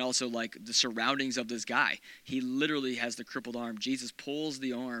 And then also like the surroundings of this guy. He literally has the crippled arm. Jesus pulls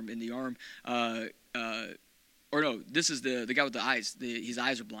the arm, and the arm or no, this is the guy with the eyes. His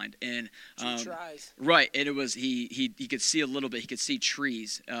eyes are blind, and right. And it was he could see a little bit. He could see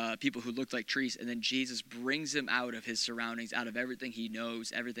trees, people who looked like trees, and then Jesus brings him out of his surroundings, out of everything he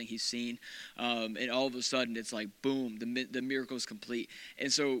knows, everything he's seen, and all of a sudden it's like boom, the miracle is complete.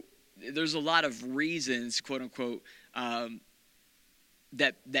 And so there's a lot of reasons, quote unquote,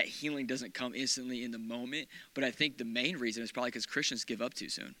 that healing doesn't come instantly in the moment. But I think the main reason is probably because Christians give up too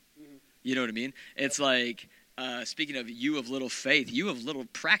soon. Mm-hmm. You know what I mean? It's like. Speaking of you of little faith, you of little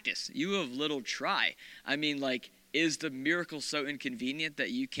practice, you of little try. I mean, like, is the miracle so inconvenient that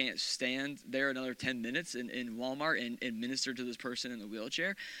you can't stand there another 10 minutes in Walmart and minister to this person in the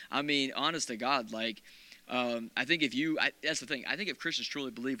wheelchair? I mean, honest to God, like, I think that's the thing. I think if Christians truly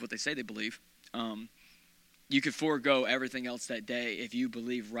believe what they say they believe, you could forego everything else that day if you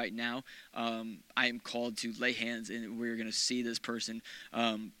believe right now, I am called to lay hands and we're going to see this person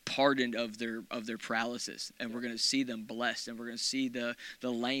pardoned of their paralysis, and we're going to see them blessed, and we're going to see the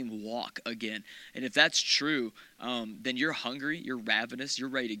lame walk again. And if that's true, then you're hungry, you're ravenous, you're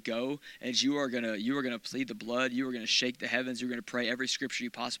ready to go, and you are going to plead the blood, you are going to shake the heavens, you're going to pray every scripture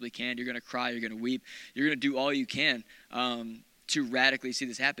you possibly can, you're going to cry, you're going to weep, you're going to do all you can to radically see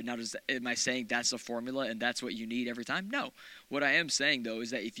this happen. Now, am I saying that's the formula and that's what you need every time? No. What I am saying, though,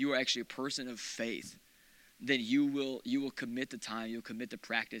 is that if you are actually a person of faith, then you will commit the time, you'll commit the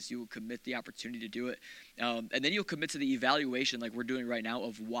practice, you will commit the opportunity to do it, and then you'll commit to the evaluation like we're doing right now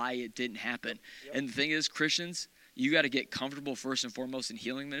of why it didn't happen. Yep. And the thing is, Christians, you got to get comfortable first and foremost in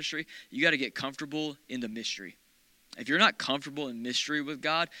healing ministry. You got to get comfortable in the mystery. If you're not comfortable in mystery with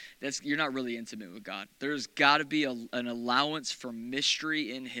God, you're not really intimate with God. There's got to be an allowance for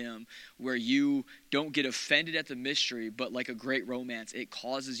mystery in him where you don't get offended at the mystery, but like a great romance, it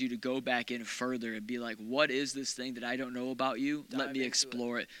causes you to go back in further and be like, what is this thing that I don't know about you? Let me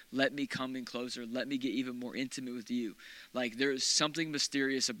explore it. Let me come in closer. Let me get even more intimate with you. Like, there is something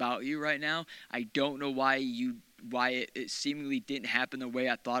mysterious about you right now. I don't know why you why it seemingly didn't happen the way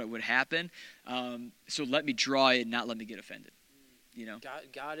I thought it would happen. So let me draw it, not let me get offended. You know,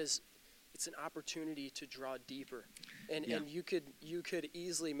 God is. It's an opportunity to draw deeper, and you could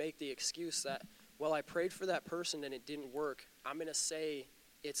easily make the excuse that, well, I prayed for that person and it didn't work. I'm gonna say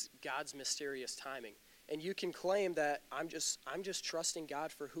it's God's mysterious timing, and you can claim that I'm just trusting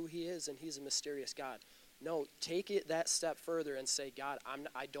God for who He is, and He's a mysterious God. No, take it that step further and say, God,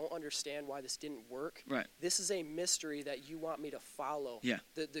 I don't understand why this didn't work. Right. This is a mystery that you want me to follow. Yeah.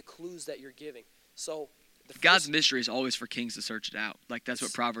 The clues that you're giving. So. God's mystery is always for kings to search it out. Like, that's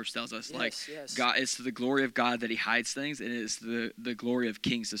what Proverbs tells us. Yes. God, it's to the glory of God that He hides things, and it's the glory of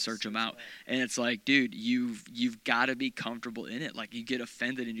kings to search them out. And it's like, dude, you've got to be comfortable in it. Like, you get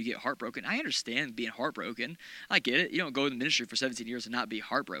offended and you get heartbroken. I understand being heartbroken. I get it. You don't go in the ministry for 17 years and not be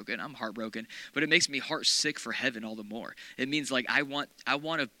heartbroken. I'm heartbroken, but it makes me heart sick for heaven all the more. It means, like, I want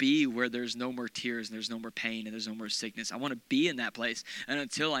to be where there's no more tears and there's no more pain and there's no more sickness. I want to be in that place. And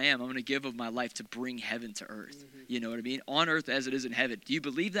until I am, I'm going to give of my life to bring heaven to earth. Mm-hmm. You know what I mean? On earth as it is in heaven. Do you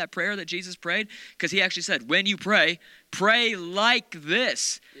believe that prayer that Jesus prayed? Because He actually said, when you pray like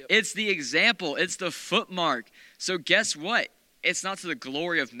this. Yep. It's the example. It's the footmark. So guess what? It's not to the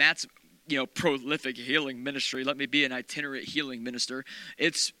glory of Matt's, prolific healing ministry. Let me be an itinerant healing minister.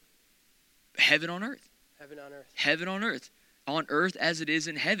 It's heaven on earth. Heaven on earth. Heaven on earth. On earth as it is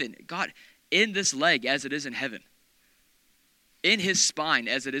in heaven. God, in this leg as it is in heaven. In His spine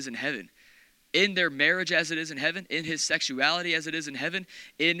as it is in heaven. In their marriage as it is in heaven, in his sexuality as it is in heaven,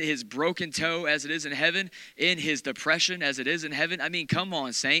 in his broken toe as it is in heaven, in his depression as it is in heaven. I mean, come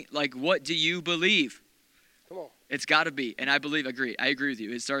on, saint. Like, what do you believe? Come on. It's got to be, and I agree with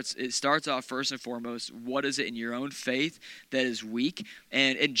you. It starts off first and foremost, what is it in your own faith that is weak?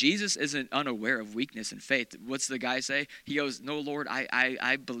 And Jesus isn't unaware of weakness and faith. What's the guy say? He goes, no, Lord,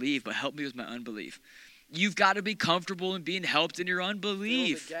 I believe, but help me with my unbelief. You've got to be comfortable in being helped in your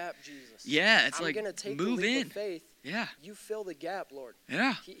unbelief. Fill the gap, Jesus. Yeah, it's I'm gonna take move the leap in. Of faith. Yeah. You fill the gap, Lord.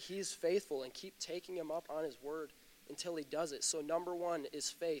 Yeah. He's faithful, and keep taking Him up on His word until He does it. So number 1 is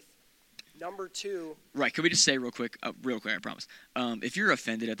faith. Number 2. Right. Can we just say real quick, I promise. If you're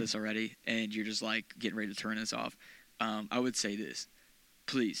offended at this already and you're just like getting ready to turn this off, I would say this.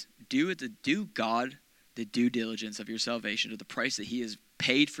 Please, do God the due diligence of your salvation, to the price that He has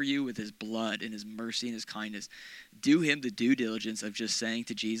paid for you with His blood and His mercy and His kindness. Do Him the due diligence of just saying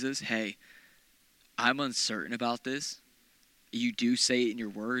to Jesus, hey, I'm uncertain about this. You do say it in your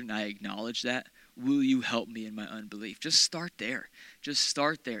word, and I acknowledge that. Will you help me in my unbelief? Just start there. Just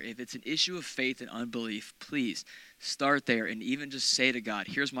start there. If it's an issue of faith and unbelief, please start there and even just say to God,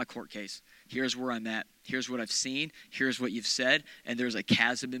 here's my court case. Here's where I'm at. Here's what I've seen. Here's what you've said. And there's a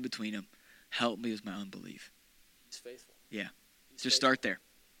chasm in between them. Help me with my unbelief. He's faithful. Yeah. Just start there.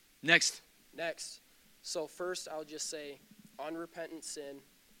 Next. So first, I'll just say unrepentant sin,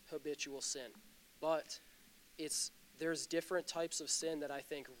 habitual sin. But there's different types of sin that I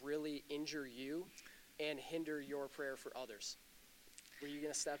think really injure you and hinder your prayer for others. Were you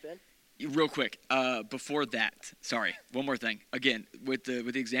going to step in? Real quick, before that, sorry, one more thing. Again, with the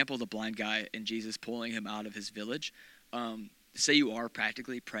example of the blind guy and Jesus pulling him out of his village, say you are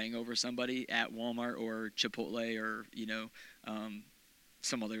practically praying over somebody at Walmart or Chipotle or,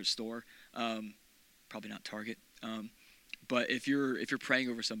 some other store, probably not Target. But if you're praying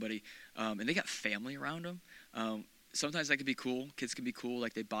over somebody and they got family around them, sometimes that can be cool. Kids can be cool,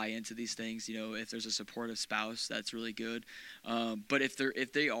 like they buy into these things. If there's a supportive spouse, that's really good. But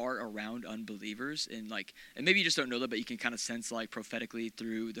if they are around unbelievers and maybe you just don't know that, but you can kind of sense prophetically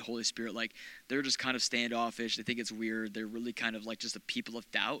through the Holy Spirit, they're just kind of standoffish. They think it's weird. They're really kind of just a people of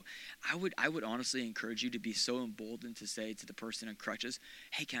doubt. I would honestly encourage you to be so emboldened to say to the person on crutches,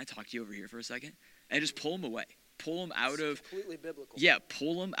 "Hey, can I talk to you over here for a second?" And just pull them away. Pull them out of completely biblical. Yeah,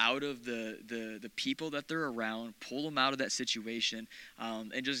 pull them out of the people that they're around. Pull them out of that situation,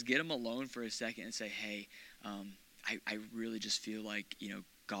 and just get them alone for a second and say, "Hey, I really just feel like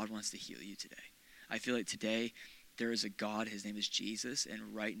God wants to heal you today. I feel like today there is a God. His name is Jesus,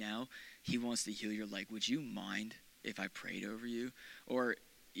 and right now He wants to heal your leg. Would you mind if I prayed over you?" Or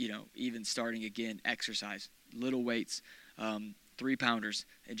even starting again, exercise, little weights, 3-pounders,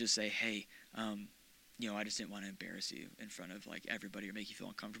 and just say, "Hey, I just didn't want to embarrass you in front of everybody or make you feel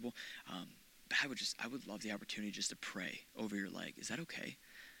uncomfortable. But I would love the opportunity just to pray over your leg. Is that okay?"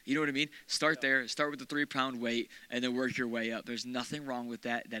 You know what I mean? Start there. Start with the 3-pound weight and then work your way up. There's nothing wrong with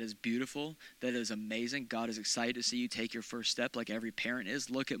that. That is beautiful. That is amazing. God is excited to see you take your first step like every parent is.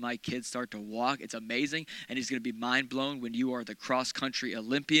 Look at my kids start to walk. It's amazing. And He's going to be mind blown when you are the cross-country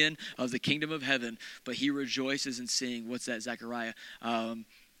Olympian of the kingdom of heaven. But He rejoices in seeing, what's that, Zechariah?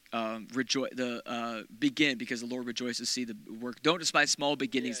 begin, because the Lord rejoices to see the work. Don't despise small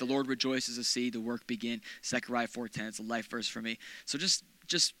beginnings. The Lord rejoices to see the work begin. Zechariah 4:10. It's a life verse for me. So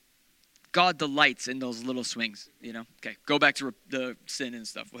just God delights in those little swings, you know. Okay, go back to the sin and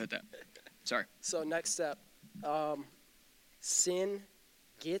stuff. We'll hit that. Sorry. So next step, sin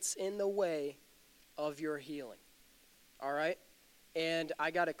gets in the way of your healing. All right, and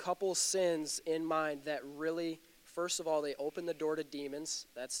I got a couple sins in mind that really. First of all, they open the door to demons.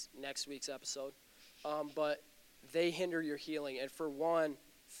 That's next week's episode. But they hinder your healing. And for one,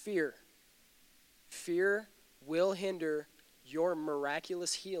 fear. Fear will hinder your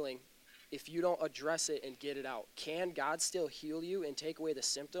miraculous healing if you don't address it and get it out. Can God still heal you and take away the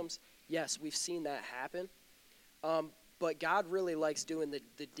symptoms? Yes, we've seen that happen. But God really likes doing the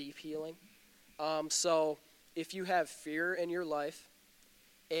deep healing. So if you have fear in your life,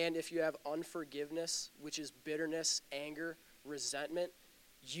 and if you have unforgiveness, which is bitterness, anger, resentment,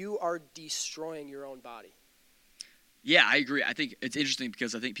 you are destroying your own body. Yeah, I agree. I think it's interesting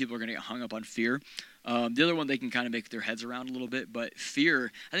because I think people are going to get hung up on fear. The other one they can kind of make their heads around a little bit, but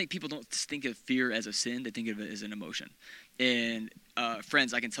fear, I think people don't think of fear as a sin. They think of it as an emotion. And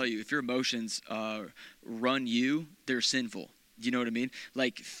friends, I can tell you, if your emotions run you, they're sinful. Do you know what I mean?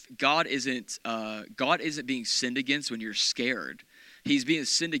 Like God isn't being sinned against when you're scared. He's being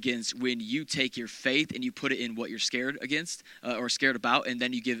sinned against when you take your faith and you put it in what you're scared against or scared about, and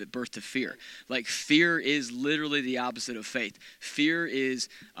then you give it birth to fear. Like fear is literally the opposite of faith. Fear is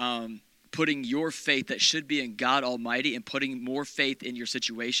putting your faith that should be in God Almighty and putting more faith in your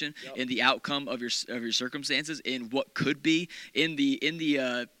situation, in the outcome of your circumstances, in what could be, in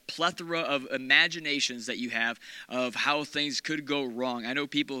the plethora of imaginations that you have of how things could go wrong. I know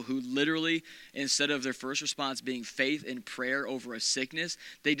people who literally, instead of their first response being faith and prayer over a sickness,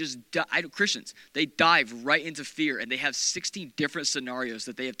 they just Christians, they dive right into fear, and they have 16 different scenarios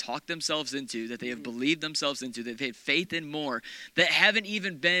that they have talked themselves into, that they have believed themselves into, that they have faith in more, that haven't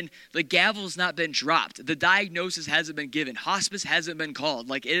even been, the gavel's not been dropped, the diagnosis hasn't been given, hospice hasn't been called,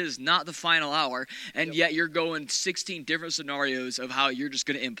 like it is not the final hour, and yet you're going 16 different scenarios of how you're just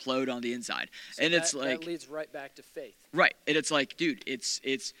going to implode on the inside. So and it's like that leads right back to faith. Right. And it's like, dude, it's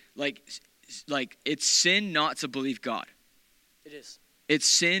like it's sin not to believe God. It is. It's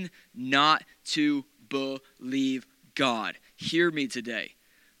sin not to believe God. Hear me today.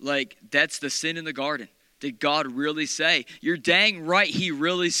 Like that's the sin in the garden. Did God really say? You're dang right, he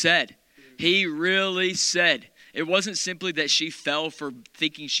really said. He really said. It wasn't simply that she fell for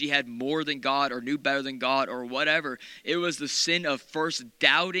thinking she had more than God or knew better than God or whatever. It was the sin of first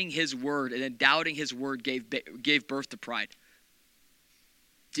doubting his word, and then doubting his word gave birth to pride.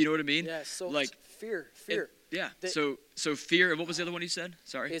 Do you know what I mean? Yeah, so like fear. So fear, and what was the other one you said?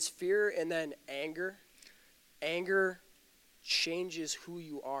 Sorry. It's fear and then anger. Anger changes who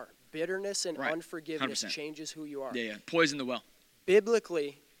you are. Bitterness and unforgiveness 100%. Changes who you are. Yeah. Poison the well.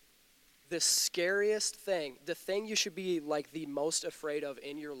 Biblically, the scariest thing, the thing you should be like the most afraid of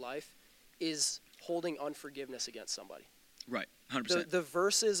in your life is holding unforgiveness against somebody. Right, 100%. The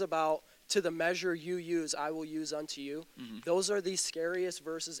verses about to the measure you use, I will use unto you. Mm-hmm. Those are the scariest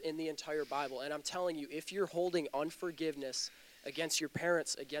verses in the entire Bible. And I'm telling you, if you're holding unforgiveness against your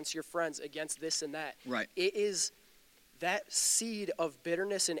parents, against your friends, against this and that, it is that seed of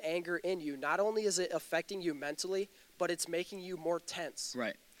bitterness and anger in you. Not only is it affecting you mentally, but it's making you more tense.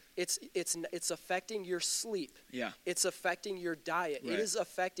 Right. It's affecting your sleep. Yeah. It's affecting your diet. Right. It is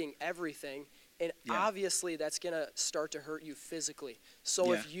affecting everything, and obviously that's gonna start to hurt you physically.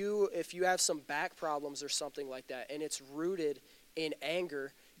 So if you have some back problems or something like that, and it's rooted in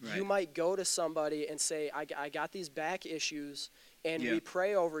anger, you might go to somebody and say, "I got these back issues," and we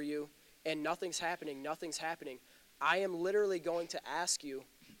pray over you, and nothing's happening. Nothing's happening. I am literally going to ask you,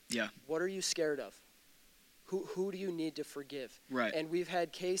 what are you scared of? Who do you need to forgive? Right. And we've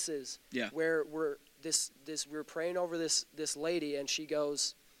had cases where we're praying over this lady, and she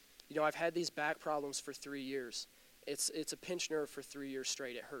goes, I've had these back problems for 3 years. It's a pinched nerve for 3 years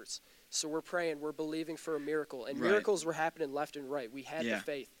straight. It hurts. So we're praying. We're believing for a miracle, and miracles were happening left and right. We had the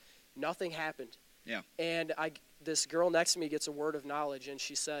faith. Nothing happened. Yeah. And this girl next to me gets a word of knowledge, and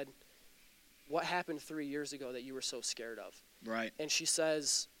she said, "What happened 3 years ago that you were so scared of?" Right. And she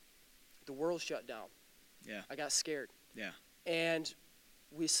says, "The world shut down. Yeah. I got scared." Yeah. And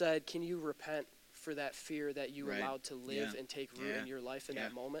we said, "Can you repent for that fear that you allowed to live and take root in your life in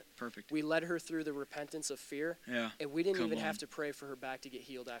that moment?" Perfect. We led her through the repentance of fear. Yeah. And we didn't even have to pray for her back to get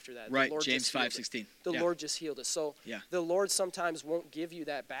healed after that. Right. James 5:16. The Lord just healed us. So yeah. The Lord sometimes won't give you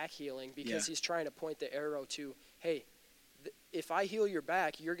that back healing because he's trying to point the arrow to, hey, if I heal your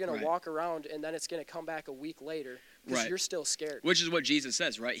back, you're going to walk around and then it's going to come back a week later. because you're still scared. Which is what Jesus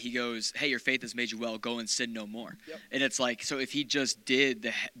says, right? He goes, hey, your faith has made you well. Go and sin no more. Yep. And it's like, so if he just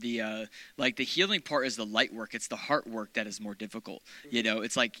did the healing part is the light work. It's the heart work that is more difficult. Mm-hmm. You know,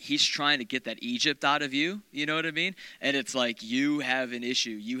 it's like he's trying to get that Egypt out of you. You know what I mean? And it's like you have an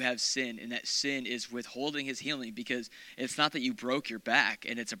issue. You have sin. And that sin is withholding his healing, because it's not that you broke your back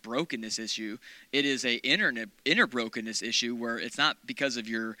and it's a brokenness issue. It is a inner brokenness issue where it's not because of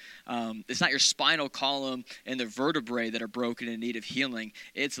your, it's not your spinal column and the vertebrae that are broken in need of healing.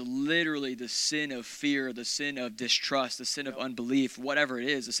 It's literally the sin of fear, the sin of distrust, the sin of unbelief, whatever it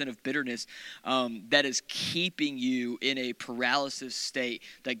is, the sin of bitterness that is keeping you in a paralysis state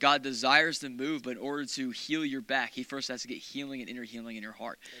that God desires to move, but in order to heal your back, he first has to get healing and inner healing in your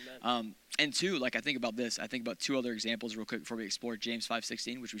heart. And two, like I think about this, I think about two other examples real quick before we explore James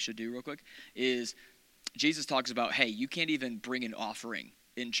 5:16, which we should do real quick, is Jesus talks about, hey, you can't even bring an offering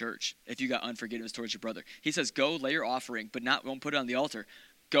in church if you got unforgiveness towards your brother. He says, go lay your offering, but won't put it on the altar.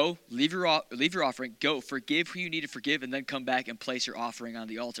 Go, leave your offering, go, forgive who you need to forgive, and then come back and place your offering on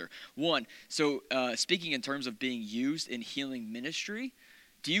the altar. One, so speaking in terms of being used in healing ministry,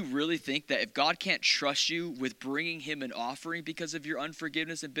 do you really think that if God can't trust you with bringing him an offering because of your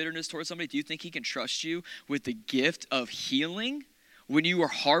unforgiveness and bitterness towards somebody, do you think he can trust you with the gift of healing when you are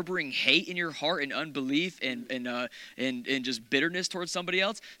harboring hate in your heart and unbelief and just bitterness towards somebody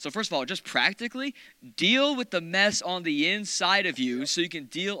else? So first of all, just practically, deal with the mess on the inside of you so you can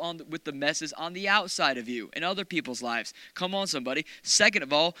deal with the messes on the outside of you and other people's lives. Come on, somebody. Second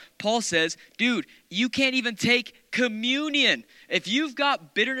of all, Paul says, dude, you can't even take communion. If you've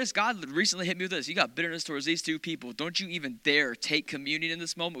got bitterness, God recently hit me with this. You got bitterness towards these two people. Don't you even dare take communion in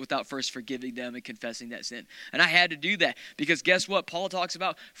this moment without first forgiving them and confessing that sin. And I had to do that because guess what? Paul talks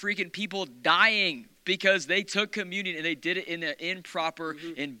about freaking people dying because they took communion and they did it in an improper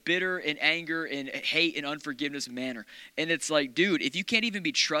and bitter and anger and hate and unforgiveness manner. And it's like, dude, if you can't even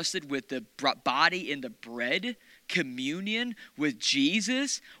be trusted with the body and the bread, communion with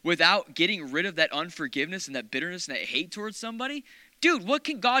Jesus, without getting rid of that unforgiveness and that bitterness and that hate towards somebody, dude, what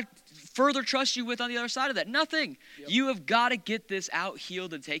can God further trust you with on the other side of that? Nothing. Yep. You have got to get this out,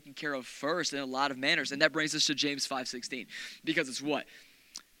 healed, and taken care of first in a lot of manners. And that brings us to James 5:16, because it's what?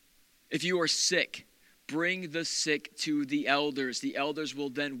 If you are sick, bring the sick to the elders. The elders will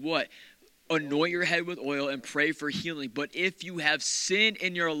then what? Anoint your head with oil and pray for healing. But if you have sin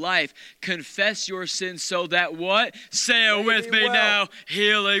in your life, confess your sins so that what? Say it with me now.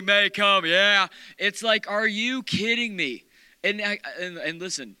 Healing may come. Yeah. It's like, are you kidding me? And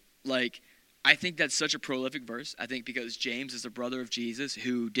listen, like, I think that's such a prolific verse. I think because James is the brother of Jesus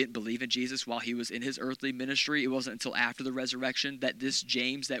who didn't believe in Jesus while he was in his earthly ministry. It wasn't until after the resurrection that this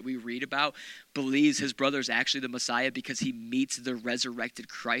James that we read about believes his brother is actually the Messiah, because he meets the resurrected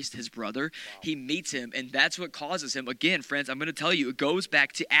Christ, his brother. Wow. He meets him, and that's what causes him. Again, friends, I'm going to tell you, it goes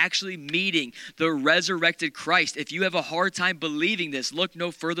back to actually meeting the resurrected Christ. If you have a hard time believing this, look no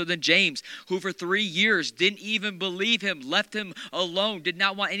further than James, who for 3 years didn't even believe him, left him alone, did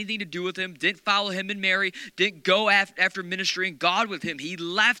not want anything to do with him, didn't follow him and Mary, didn't go after ministering God with him. He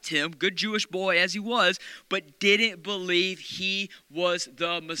left him, good Jewish boy as he was, but didn't believe he was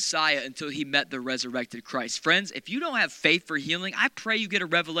the Messiah until he met the resurrected Christ. Friends, if you don't have faith for healing, I pray you get a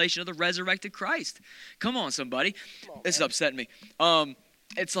revelation of the resurrected Christ. Come on, somebody. This is upsetting me.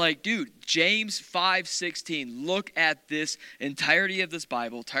 It's like, dude, James 5:16. Look at this entirety of this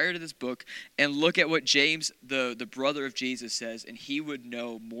Bible, entirety of this book, and look at what James, the brother of Jesus, says, and he would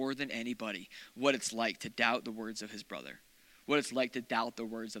know more than anybody what it's like to doubt the words of his brother, what it's like to doubt the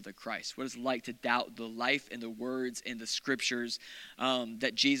words of the Christ, what it's like to doubt the life and the words and the scriptures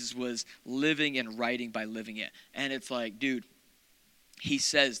that Jesus was living and writing by living it. And it's like, dude, he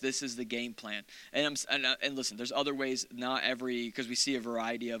says this is the game plan. And listen, there's other ways, because we see a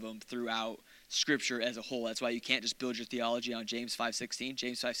variety of them throughout Scripture as a whole. That's why you can't just build your theology on James 5:16.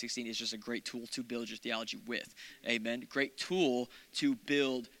 James 5:16 is just a great tool to build your theology with. Amen. Great tool to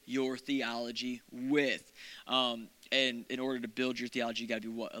build your theology with. And in order to build your theology, you got to be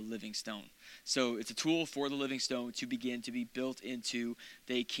what? A living stone. So it's a tool for the living stone to begin to be built into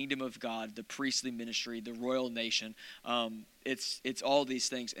the kingdom of God, the priestly ministry, the royal nation. It's all these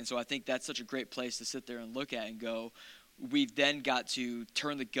things. And so I think that's such a great place to sit there and look at and go, we've then got to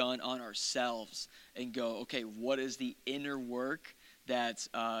turn the gun on ourselves and go, okay, what is the inner work that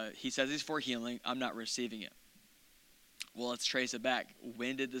he says is for healing? I'm not receiving it. Well, let's trace it back.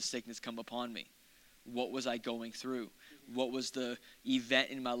 When did the sickness come upon me? What was I going through? What was the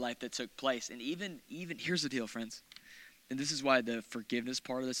event in my life that took place? And even here's the deal, friends. and this is why the forgiveness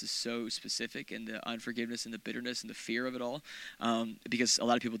part of this is so specific, and the unforgiveness and the bitterness and the fear of it all, because a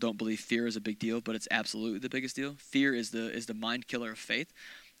lot of people don't believe fear is a big deal, but it's absolutely the biggest deal. Fear is the mind killer of faith.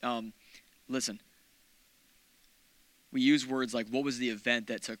 Listen, we use words like, what was the event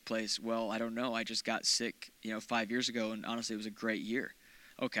that took place? Well, I don't know. I just got sick, 5 years ago, and honestly, it was a great year.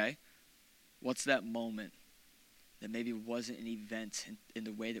 Okay. What's that moment that maybe wasn't an event in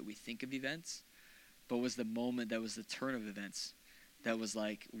the way that we think of events, but was the moment that was the turn of events, that was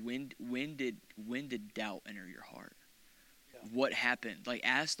like, when did doubt enter your heart? Yeah. What happened? Like,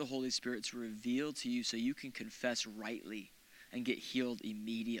 ask the Holy Spirit to reveal to you so you can confess rightly and get healed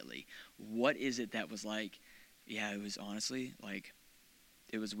immediately. What is it that was like, yeah, it was honestly like,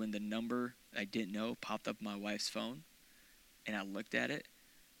 it was when the number I didn't know popped up on my wife's phone, and I looked at it,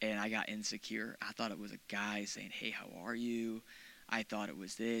 and I got insecure. I thought it was a guy saying, hey, how are you? I thought it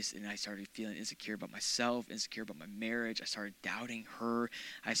was this, and I started feeling insecure about myself, insecure about my marriage. I started doubting her.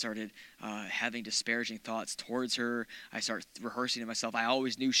 I started having disparaging thoughts towards her. I started rehearsing to myself, I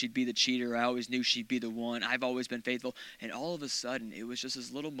always knew she'd be the cheater. I always knew she'd be the one. I've always been faithful. And all of a sudden, it was just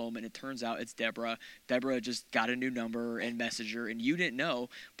this little moment. It turns out it's Deborah. Deborah just got a new number and messaged her, and you didn't know,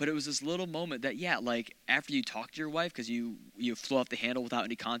 but it was this little moment that, yeah, like after you talked to your wife, because you flew off the handle without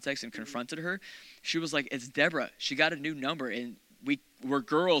any context and confronted her, she was like, it's Deborah. She got a new number, and we're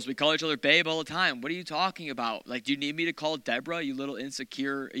girls. We call each other babe all the time. What are you talking about? Like, do you need me to call Deborah, you little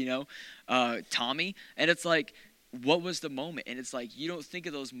insecure, Tommy? And it's like, what was the moment? And it's like, you don't think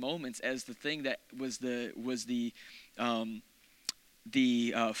of those moments as the thing that was the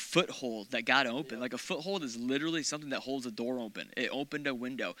foothold that got open. Like, a foothold is literally something that holds a door open. It opened a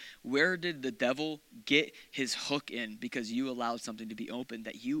window. Where did the devil get his hook in? Because you allowed something to be open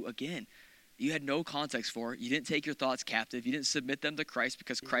that you had no context for. You didn't take your thoughts captive. You didn't submit them to Christ,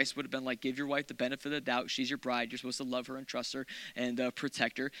 because Christ would have been like, give your wife the benefit of the doubt. She's your bride. You're supposed to love her and trust her and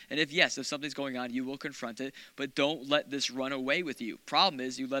protect her. And if something's going on, you will confront it, but don't let this run away with you. Problem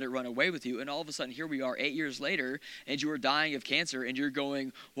is, you let it run away with you, and all of a sudden, here we are 8 years later, and you are dying of cancer, and you're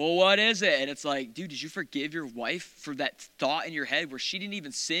going, well, what is it? And it's like, dude, did you forgive your wife for that thought in your head where she didn't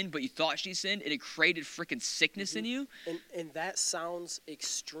even sin, but you thought she sinned, and it created freaking sickness in you? And that sounds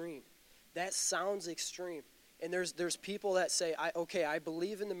extreme. That sounds extreme. And there's people that say, I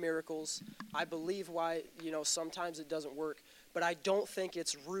believe in the miracles. I believe why, sometimes it doesn't work. But I don't think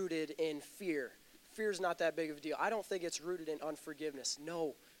it's rooted in fear. Fear's not that big of a deal. I don't think it's rooted in unforgiveness.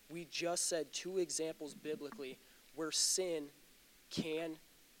 No, we just said 2 examples biblically where sin can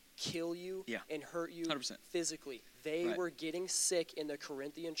kill you and hurt you 100%. Physically. They were getting sick in the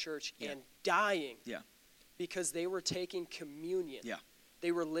Corinthian church and dying because they were taking communion. Yeah.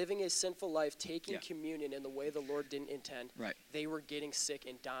 They were living a sinful life, taking communion in the way the Lord didn't intend. Right. They were getting sick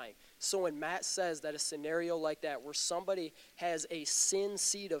and dying. So when Matt says that a scenario like that, where somebody has a sin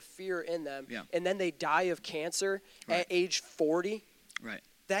seed of fear in them, and then they die of cancer at age 40,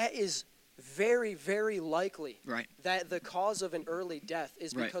 that is very, very likely that the cause of an early death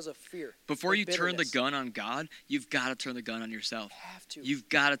is because of fear. Before you turn the gun on God, you've got to turn the gun on yourself. You have to. You've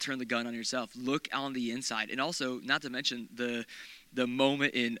got to turn the gun on yourself. Look on the inside. And also, not to mention the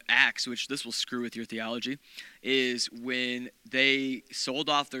moment in Acts, which this will screw with your theology, is when they sold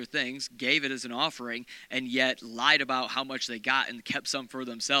off their things, gave it as an offering, and yet lied about how much they got and kept some for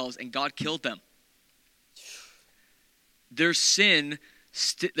themselves, and God killed them. Their sin,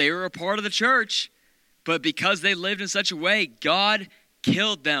 they were a part of the church, but because they lived in such a way, God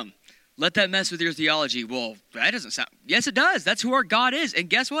killed them. Let that mess with your theology. Well, that doesn't sound... Yes, it does. That's who our God is. And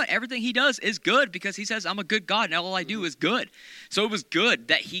guess what? Everything he does is good, because he says, I'm a good God, and all I do is good. So it was good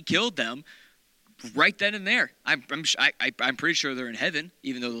that he killed them right then and there. I'm pretty sure they're in heaven,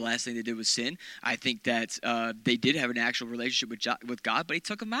 even though the last thing they did was sin. I think that they did have an actual relationship with God, but he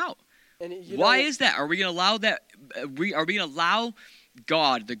took them out. And why is that? Are we going to allow that? Are we going to allow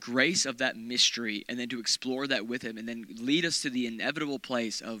God the grace of that mystery, and then to explore that with him, and then lead us to the inevitable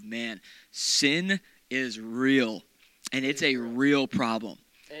place of, man, sin is real, and it's a real problem.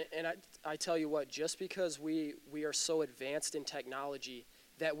 And I tell you what, just because we are so advanced in technology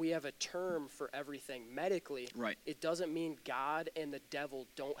that we have a term for everything medically, it doesn't mean God and the devil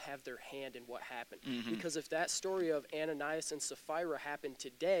don't have their hand in what happened. Mm-hmm. Because if that story of Ananias and Sapphira happened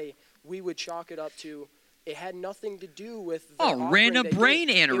today, we would chalk it up to, it had nothing to do with the random brain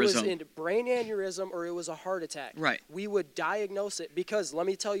aneurysm. It was a brain aneurysm, or it was a heart attack. Right. We would diagnose it because, let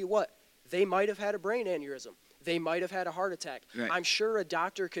me tell you what, they might have had a brain aneurysm. They might have had a heart attack. Right. I'm sure a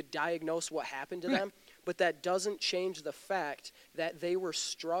doctor could diagnose what happened to them, but that doesn't change the fact that they were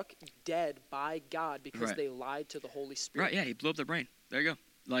struck dead by God because they lied to the Holy Spirit. Right, yeah, he blew up their brain. There you go.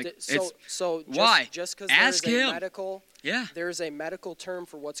 Like, why? Just because there's a medical term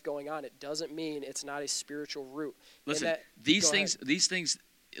for what's going on, it doesn't mean it's not a spiritual root. Listen, these things,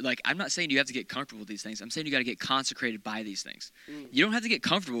 like, I'm not saying you have to get comfortable with these things. I'm saying you got to get consecrated by these things. You don't have to get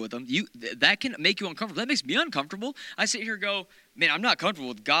comfortable with them. That can make you uncomfortable. That makes me uncomfortable. I sit here and go, man, I'm not comfortable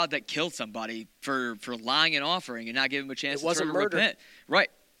with God that killed somebody for lying and offering and not giving them a chance to turn and repent. Right.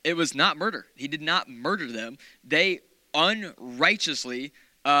 It was not murder. He did not murder them. They unrighteously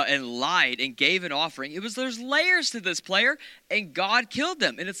and lied and gave an offering. There's layers to this, player, and God killed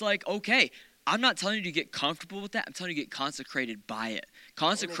them. And it's like, okay, I'm not telling you to get comfortable with that. I'm telling you to get consecrated by it.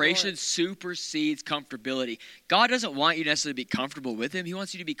 Consecration supersedes comfortability. God doesn't want you necessarily to be comfortable with him. He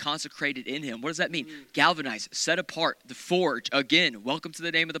wants you to be consecrated in him. What does that mean? Galvanize, set apart, the forge. Again, welcome to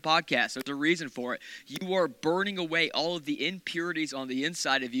the name of the podcast. There's a reason for it. You are burning away all of the impurities on the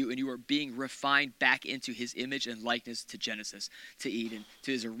inside of you, and you are being refined back into his image and likeness to Genesis, to Eden,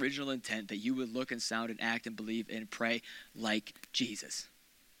 to his original intent that you would look and sound and act and believe and pray like Jesus.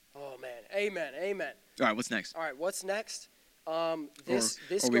 Oh, man. Amen. Amen. All right, what's next? Or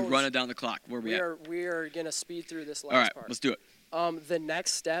we run it down the clock. Where we at? We are going to speed through this last part. All right, part. Let's do it. The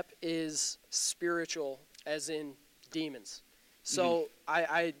next step is spiritual, as in demons. So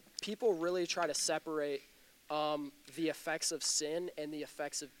people really try to separate the effects of sin and the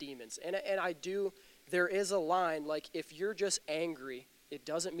effects of demons. And there is a line, like, if you're just angry, it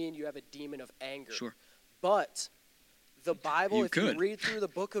doesn't mean you have a demon of anger. Sure. But the Bible, you read through the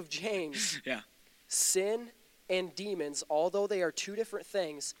book of James, sin and demons, although they are two different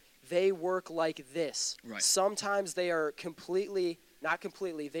things, they work like this. Right. Sometimes they are not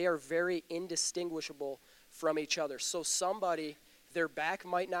completely, they are very indistinguishable from each other. So somebody, their back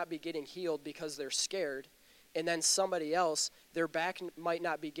might not be getting healed because they're scared, and then somebody else, their back might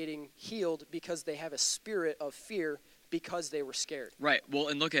not be getting healed because they have a spirit of fear because they were scared. Right. Well,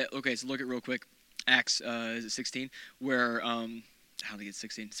 and look at real quick. Acts 16, where I don't think it's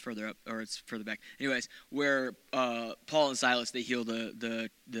 16. It's further up, or it's further back. Anyways, where Paul and Silas, they heal the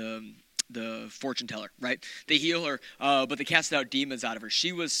fortune teller, right? They heal her, but they casted out demons out of her.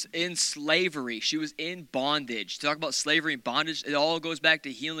 She was in slavery. She was in bondage. Talk about slavery and bondage. It all goes back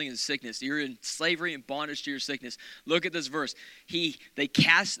to healing and sickness. You're in slavery and bondage to your sickness. Look at this verse. They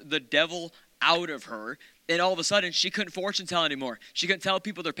cast the devil out of her. And all of a sudden, she couldn't fortune tell anymore. She couldn't tell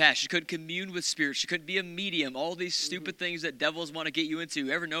people their past. She couldn't commune with spirits. She couldn't be a medium. All these stupid things that devils want to get you into.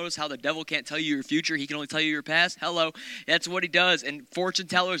 Ever notice how the devil can't tell you your future? He can only tell you your past? Hello. That's what he does. And fortune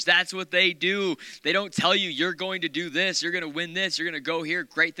tellers, that's what they do. They don't tell you you're going to do this. You're going to win this. You're going to go here.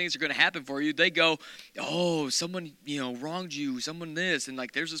 Great things are going to happen for you. They go, oh, someone wronged you. Someone this. And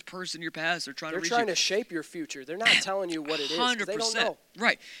like there's this person in your past. They're trying to shape your future. They're not telling you what it is. 100%. They don't know.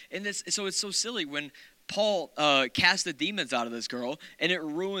 Right. And so it's so silly when Paul cast the demons out of this girl, and it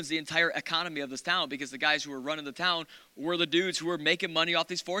ruins the entire economy of this town because the guys who were running the town were the dudes who were making money off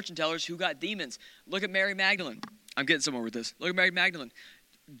these fortune tellers who got demons. Look at Mary Magdalene. I'm getting somewhere with this. Look at Mary Magdalene.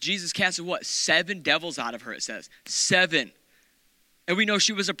 Jesus casted 7 devils out of her, it says. 7. And we know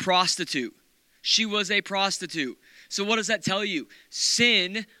she was a prostitute. She was a prostitute. So what does that tell you?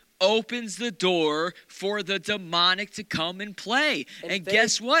 Sin opens the door for the demonic to come and play. And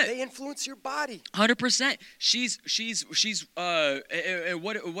guess what? They influence your body. 100%. She's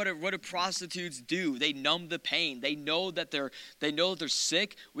what do prostitutes do? They numb the pain. They know that they're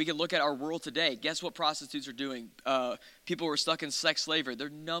sick. We can look at our world today. Guess what prostitutes are doing? People who are stuck in sex slavery. They're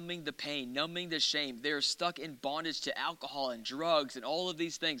numbing the pain, numbing the shame. They're stuck in bondage to alcohol and drugs and all of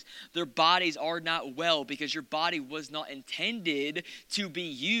these things. Their bodies are not well because your body was not intended to be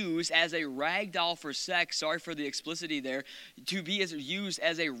used as a rag doll for sex. Sorry for the explicitity there. To be used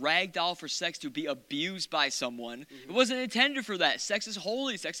as a rag doll for sex, to be abused by someone. It wasn't intended for that. Sex is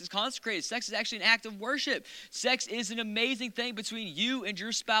holy. Sex is consecrated. Sex is actually an act of worship. Sex is an amazing thing between you and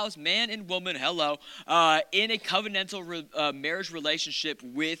your spouse, man and woman, in a covenantal marriage relationship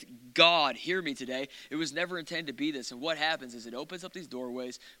with God. Hear me today. It was never intended to be this. And what happens is it opens up these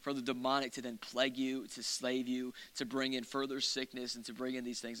doorways for the demonic to then plague you, to slave you, to bring in further sickness, and to bring in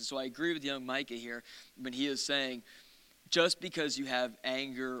these things. And so I agree with young Micah here when he is saying, just because you have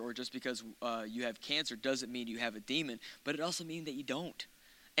anger or just because you have cancer doesn't mean you have a demon, but it also means that you don't.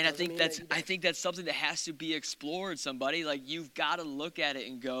 And I think that's something that has to be explored, somebody. Like, you've got to look at it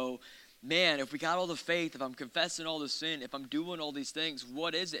and go, man, if we got all the faith, if I'm confessing all the sin, if I'm doing all these things,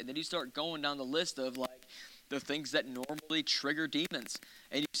 what is it? And then you start going down the list of like the things that normally trigger demons.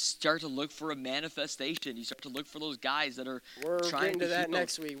 And you start to look for a manifestation. You start to look for those guys that are trying to We're getting to that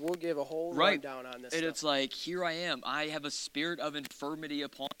next week. We'll give a whole rundown on this And it's like, here I am. I have a spirit of infirmity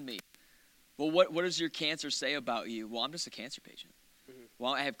upon me. Well, what does your cancer say about you? Well, I'm just a cancer patient.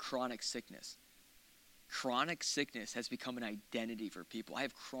 Well, I have chronic sickness. Chronic sickness has become an identity for people. I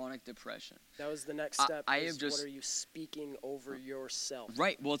have chronic depression. That was the next step. I am just, what are you speaking over yourself?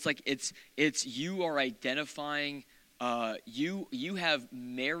 Right. Well, it's like it's you are identifying. You have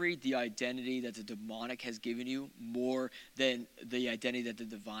married the identity that the demonic has given you more than the identity that the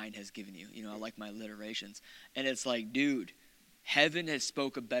divine has given you. You know, I like my alliterations. And it's like, dude, heaven has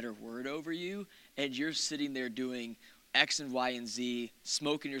spoke a better word over you, and you're sitting there doing X and Y and Z,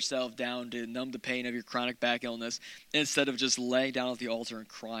 smoking yourself down to numb the pain of your chronic back illness, instead of just laying down at the altar and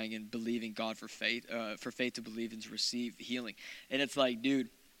crying and believing God for faith to believe and to receive healing. And it's like, dude,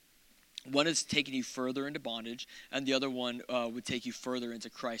 one is taking you further into bondage, and the other one would take you further into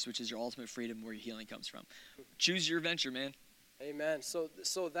Christ, which is your ultimate freedom, where your healing comes from. Choose your adventure, man. Amen. So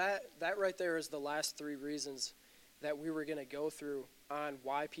that right there is the last 3 reasons that we were going to go through on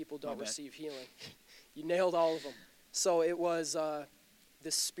why people don't receive healing. You nailed all of them. So it was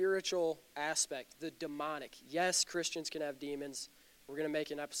the spiritual aspect, the demonic. Yes, Christians can have demons. We're going to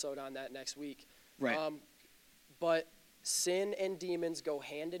make an episode on that next week. Right. But sin and demons go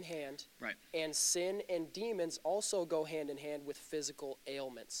hand in hand. Right. And sin and demons also go hand in hand with physical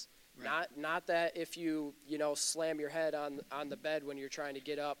ailments. Right. Not that if you slam your head on the bed when you're trying to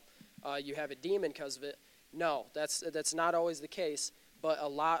get up, you have a demon because of it. No, that's not always the case. But a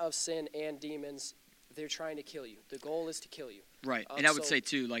lot of sin and demons, they're trying to kill you. The goal is to kill you. Right. And I would say,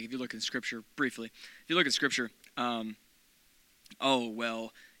 too, like if you look in Scripture, briefly, if you look at Scripture, it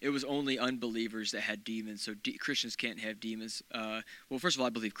was only unbelievers that had demons, so Christians can't have demons. Well, first of all, I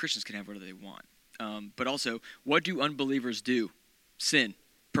believe Christians can have whatever they want. But also, what do unbelievers do? Sin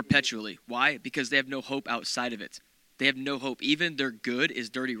perpetually. Why? Because they have no hope outside of it. They have no hope. Even their good is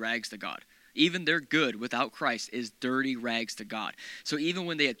dirty rags to God. Even their good without Christ is dirty rags to God. So even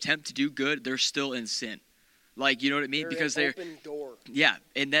when they attempt to do good, they're still in sin. Like, you know what I mean? Because they're open door. Yeah,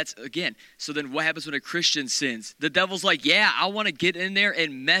 and that's, again, so then what happens when a Christian sins? The devil's like, yeah, I want to get in there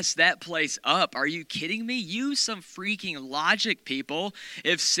and mess that place up. Are you kidding me? Use some freaking logic, people.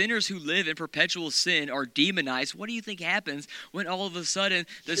 If sinners who live in perpetual sin are demonized, what do you think happens when all of a sudden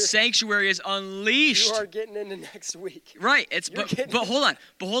the sanctuary is unleashed? You are getting into next week. Right. But hold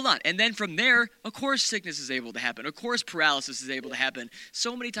on. And then from there, of course sickness is able to happen. Of course paralysis is able to happen.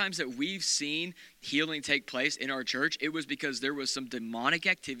 So many times that we've seen healing take place in our church, it was because there was some demonic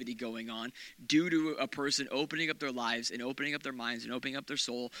activity going on due to a person opening up their lives and opening up their minds and opening up their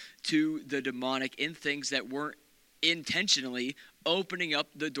soul to the demonic in things that weren't intentionally opening up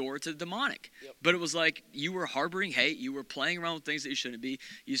the door to the demonic. Yep. But it was like you were harboring hate, you were playing around with things that you shouldn't be,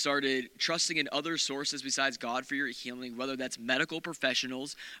 you started trusting in other sources besides God for your healing, whether that's medical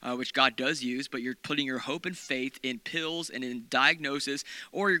professionals, which God does use, but you're putting your hope and faith in pills and in diagnosis,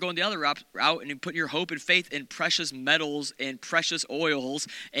 or you're going the other route and you're putting your hope and faith in precious metals and precious oils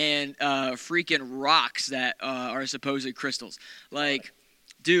and freaking rocks that are supposed crystals. Like,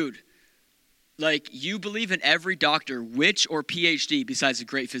 dude, like, you believe in every doctor, witch or PhD, besides the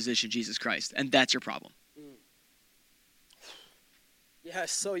great physician, Jesus Christ. And that's your problem.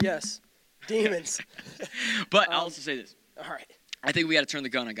 Yes. Demons. But I'll also say this. All right. I think we got to turn the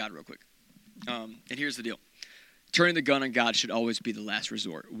gun on God real quick. And here's the deal. Turning the gun on God should always be the last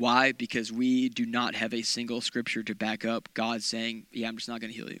resort. Why? Because we do not have a single scripture to back up God saying, yeah, I'm just not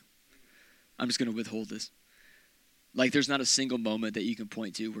going to heal you. I'm just going to withhold this. Like, there's not a single moment that you can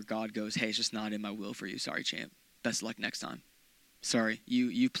point to where God goes, hey, it's just not in my will for you. Sorry, champ. Best of luck next time. Sorry,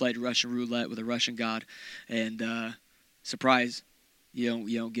 you played Russian roulette with a Russian god, and surprise, you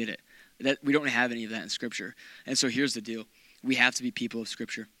don't get it. We don't have any of that in Scripture. And so here's the deal. We have to be people of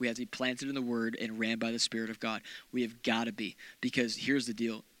Scripture. We have to be planted in the Word and ran by the Spirit of God. We have got to be. Because here's the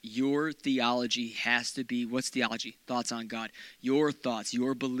deal. Your theology has to be, what's theology? Thoughts on God. Your thoughts,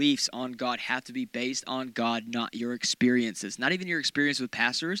 your beliefs on God have to be based on God, not your experiences. Not even your experience with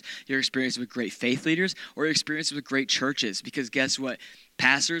pastors, your experience with great faith leaders, or your experience with great churches. Because guess what?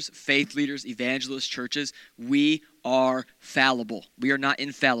 Pastors, faith leaders, evangelists, churches, we are fallible. We are not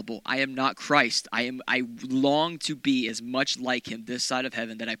infallible. I am not Christ. I long to be as much like him this side of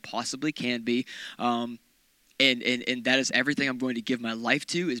heaven that I possibly can be. And that is everything I'm going to give my life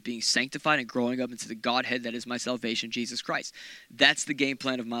to, is being sanctified and growing up into the Godhead that is my salvation, Jesus Christ. That's the game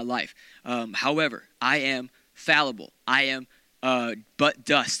plan of my life. However, I am fallible. I am but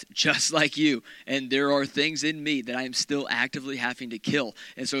dust, just like you. And there are things in me that I am still actively having to kill.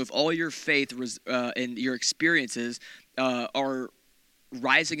 And so if all your faith and your experiences are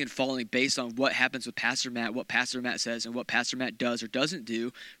rising and falling based on what happens with Pastor Matt, what Pastor Matt says, and what Pastor Matt does or doesn't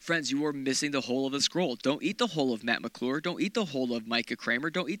do, friends, you are missing the whole of the scroll. Don't eat the whole of Matt McClure. Don't eat the whole of Micah Kramer.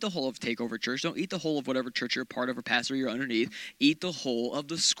 Don't eat the whole of Takeover Church. Don't eat the whole of whatever church you're a part of or pastor you're underneath. Eat the whole of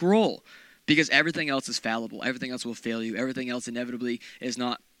the scroll, because everything else is fallible. Everything else will fail you. Everything else inevitably is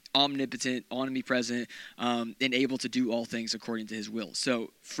not omnipotent, omnipresent, and able to do all things according to his will.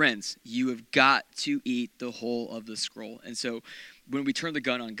 So, friends, you have got to eat the whole of the scroll. And so when we turn the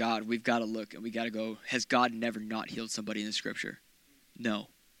gun on God, we've got to look and we got to go, has God never not healed somebody in the scripture? No.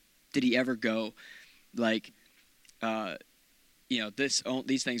 Did he ever go like,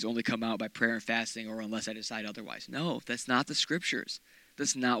 these things only come out by prayer and fasting or unless I decide otherwise? No, that's not the scriptures.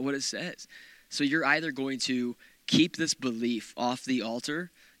 That's not what it says. So you're either going to keep this belief off the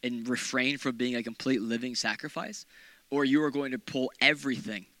altar and refrain from being a complete living sacrifice, or you are going to pull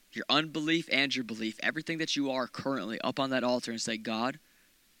everything, your unbelief and your belief, everything that you are currently up on that altar and say, God,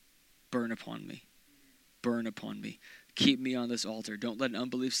 burn upon me. Burn upon me. Keep me on this altar. Don't let an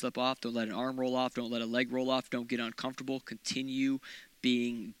unbelief slip off. Don't let an arm roll off. Don't let a leg roll off. Don't get uncomfortable. Continue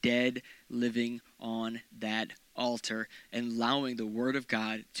being dead, living on that altar, and allowing the Word of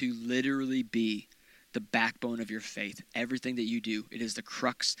God to literally be the backbone of your faith. Everything that you do, it is the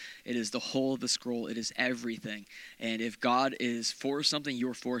crux, it is the whole of the scroll, it is everything. And if God is for something,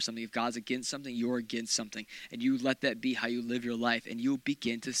 you're for something. If God's against something, you're against something. And you let that be how you live your life, and you'll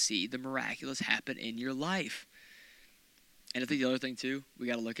begin to see the miraculous happen in your life. And I think the other thing, too, we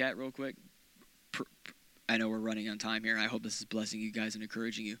got to look at real quick. I know we're running on time here. I hope this is blessing you guys and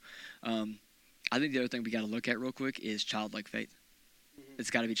encouraging you. I think the other thing we got to look at real quick is childlike faith.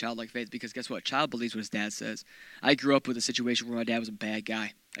 It's got to be childlike faith, because guess what? Child believes what his dad says. I grew up with a situation where my dad was a bad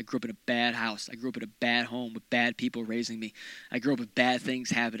guy. I grew up in a bad house. I grew up in a bad home with bad people raising me. I grew up with bad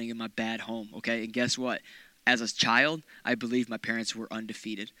things happening in my bad home, okay? And guess what? As a child, I believe my parents were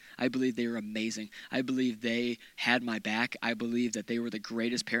undefeated. I believe they were amazing. I believe they had my back. I believe that they were the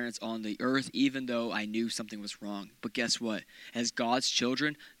greatest parents on the earth, even though I knew something was wrong. But guess what? As God's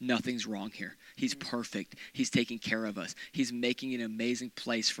children, nothing's wrong here. He's perfect. He's taking care of us. He's making an amazing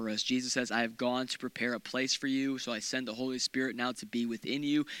place for us. Jesus says, I have gone to prepare a place for you, so I send the Holy Spirit now to be within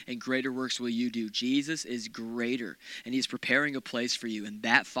you, and greater works will you do. Jesus is greater, and he's preparing a place for you. And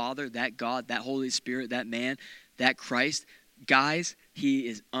that Father, that God, that Holy Spirit, that man, that Christ, guys, he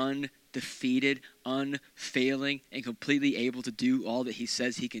is undefeated, unfailing, and completely able to do all that he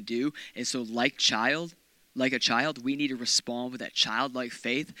says he can do. And so like a child, we need to respond with that childlike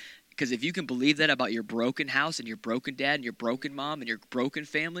faith. Because if you can believe that about your broken house and your broken dad and your broken mom and your broken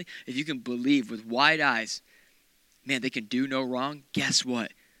family, if you can believe with wide eyes, man, they can do no wrong, guess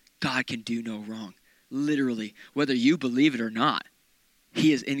what? God can do no wrong. Literally, whether you believe it or not,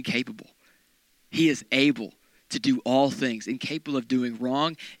 he is incapable. He is able to do all things, incapable of doing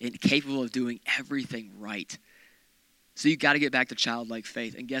wrong, and capable of doing everything right. So you got to get back to childlike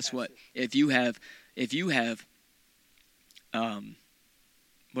faith. And guess what? If you have,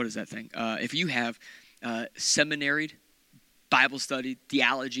 what is that thing? If you have seminaried, Bible studied,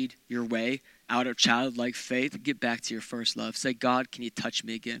 theologied your way out of childlike faith, get back to your first love. Say, God, can you touch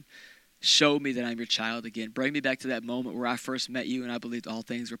me again? Show me that I'm your child again. Bring me back to that moment where I first met you and I believed all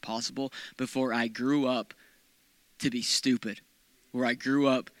things were possible before I grew up to be stupid, where I grew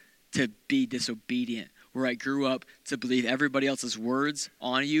up to be disobedient, where I grew up to believe everybody else's words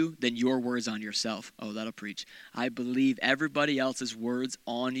on you than your words on yourself. Oh, that'll preach. I believe everybody else's words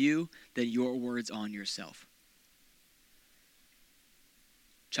on you than your words on yourself.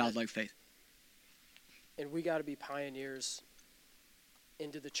 Childlike faith. And we got to be pioneers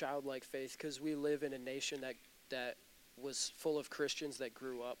into the childlike faith, because we live in a nation that was full of Christians that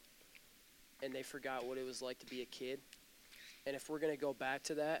grew up and they forgot what it was like to be a kid. And if we're going to go back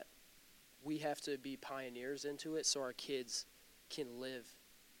to that, we have to be pioneers into it so our kids can live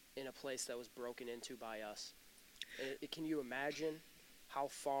in a place that was broken into by us. Can you imagine how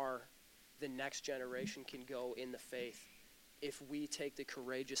far the next generation can go in the faith if we take the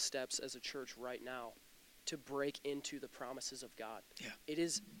courageous steps as a church right now to break into the promises of God? Yeah. It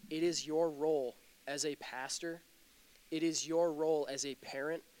is your role as a pastor. It is your role as a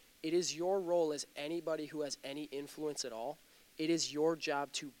parent. It is your role as anybody who has any influence at all. It is your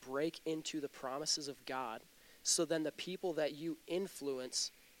job to break into the promises of God, so then the people that you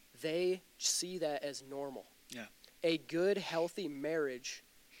influence, they see that as normal. Yeah. A good, healthy marriage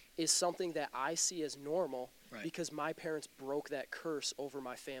is something that I see as normal, right, because my parents broke that curse over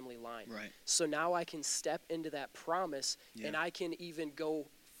my family line. Right. So now I can step into that promise, yeah, and I can even go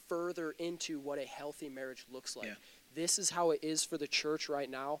further into what a healthy marriage looks like. Yeah. This is how it is for the church right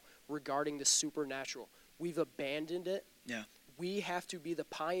now regarding the supernatural. We've abandoned it. Yeah. we have to be the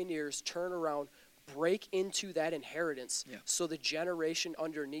pioneers, turn around, break into that inheritance. So the generation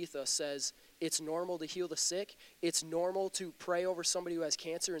underneath us says, it's normal to heal the sick. It's normal to pray over somebody who has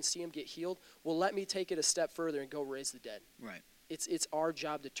cancer and see him get healed. Well, let me take it a step further and go raise the dead. Right. It's our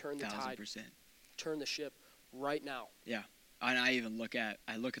job to turn the 1000%. tide, turn the ship right now. Yeah. And I even look at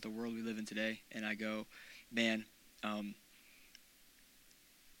the world we live in today, and I go, man,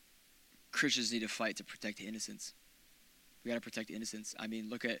 Christians need to fight to protect the innocence. We got to protect the innocence. I mean,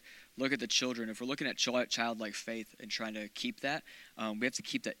 look at the children. If we're looking at childlike faith and trying to keep that, we have to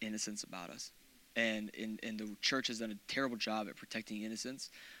keep that innocence about us. And the church has done a terrible job at protecting innocence.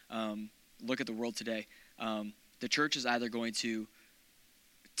 Look at the world today. The church is either going to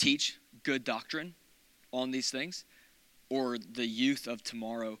teach good doctrine on these things, or the youth of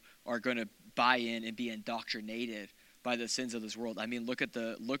tomorrow are going to buy in and be indoctrinated by the sins of this world. I mean, look at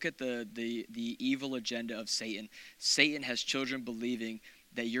the evil agenda of Satan. Satan has children believing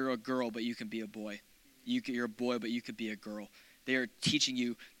that you're a girl, but you can be a boy. You're a boy, but you could be a girl. They are teaching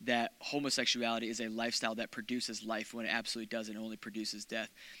you that homosexuality is a lifestyle that produces life when it absolutely doesn't. It only produces death.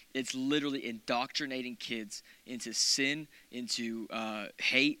 It's literally indoctrinating kids into sin, into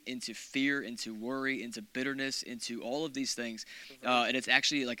hate, into fear, into worry, into bitterness, into all of these things. And it's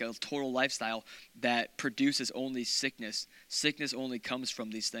actually like a total lifestyle that produces only sickness. Sickness only comes from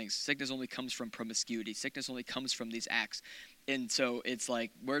these things. Sickness only comes from promiscuity. Sickness only comes from these acts. And so it's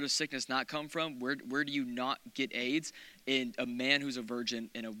like, where does sickness not come from? Where do you not get AIDS? In a man who's a virgin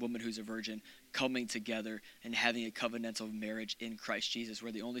and a woman who's a virgin coming together and having a covenantal marriage in Christ Jesus,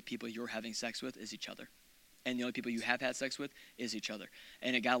 where the only people you're having sex with is each other. And the only people you have had sex with is each other.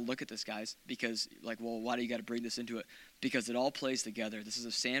 And you got to look at this, guys, because, like, well, why do you got to bring this into it? Because it all plays together. This is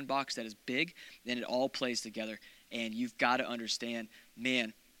a sandbox that is big, and it all plays together. And you've got to understand,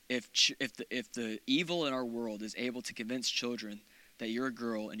 man, if the evil in our world is able to convince children that you're a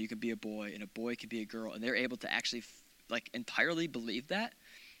girl and you can be a boy and a boy can be a girl, and they're able to actually entirely believe that,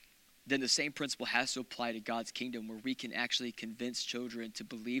 then the same principle has to apply to God's kingdom, where we can actually convince children to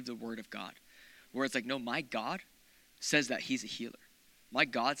believe the word of God. Where it's like, no, my God says that he's a healer. My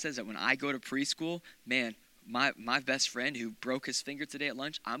God says that when I go to preschool, man, my best friend who broke his finger today at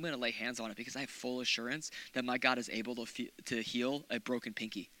lunch, I'm going to lay hands on it because I have full assurance that my God is able to heal a broken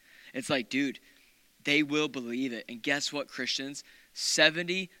pinky. It's like, dude, they will believe it. And guess what, Christians?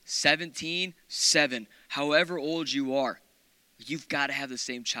 70, 17, 7, however old you are, you've got to have the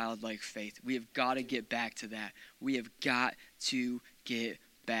same childlike faith. We have got to get back to that. We have got to get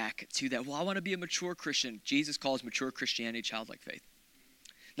back to that. Well, I want to be a mature Christian. Jesus calls mature Christianity childlike faith.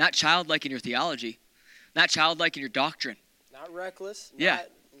 Not childlike in your theology, not childlike in your doctrine. Not reckless, not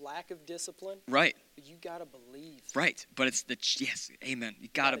lack of discipline. Right. But you got to believe. Right. But it's yes, amen. You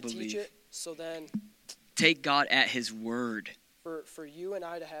got to believe. Teach it, so then take God at his word. For you and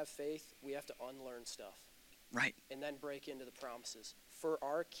I to have faith, we have to unlearn stuff. Right. And then break into the promises. For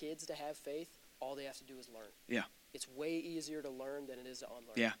our kids to have faith, all they have to do is learn. Yeah. It's way easier to learn than it is to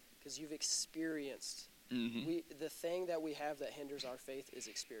unlearn. Yeah. Because you've experienced. Mm-hmm. The thing that we have that hinders our faith is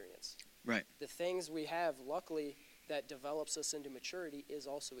experience. Right. The things we have, luckily, that develops us into maturity is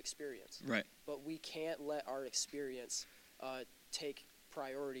also experience. Right. But we can't let our experience take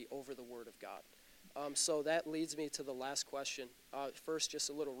priority over the Word of God. So that leads me to the last question. First, just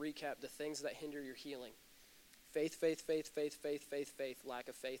a little recap. The things that hinder your healing. Faith, faith, faith, faith, faith, faith, faith, lack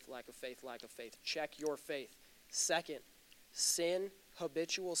of faith, lack of faith, lack of faith. Check your faith. Second, sin,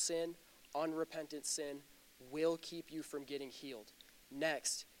 habitual sin, unrepentant sin will keep you from getting healed.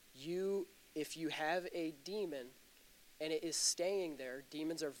 Next, if you have a demon and it is staying there,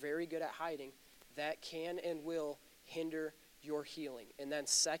 demons are very good at hiding, that can and will hinder your healing. And then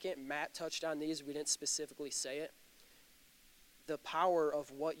second, Matt touched on these, we didn't specifically say it, the power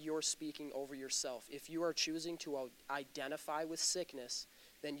of what you're speaking over yourself. If you are choosing to identify with sickness,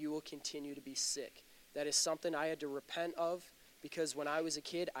 then you will continue to be sick. That is something I had to repent of, because when I was a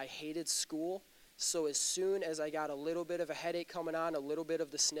kid, I hated school. So as soon as I got a little bit of a headache coming on, a little bit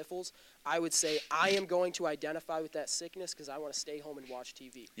of the sniffles, I would say, I am going to identify with that sickness because I want to stay home and watch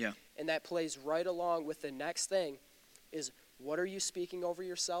TV. Yeah. And that plays right along with the next thing is, what are you speaking over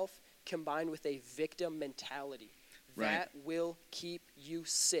yourself combined with a victim mentality? Right. That will keep you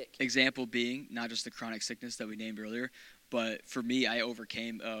sick. Example being not just the chronic sickness that we named earlier, but for me, I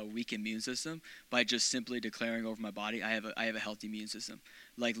overcame a weak immune system by just simply declaring over my body, I have a healthy immune system.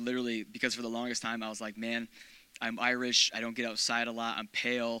 Like literally, because for the longest time, I was like, man, I'm Irish, I don't get outside a lot, I'm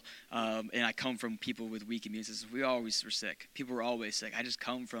pale, and I come from people with weak immune systems. We always were sick. People were always sick. I just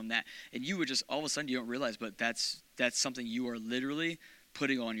come from that. And you would just, all of a sudden, you don't realize, but that's something you are literally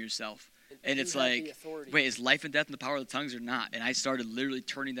putting on yourself. And it's like, wait, is life and death in the power of the tongues or not? And I started literally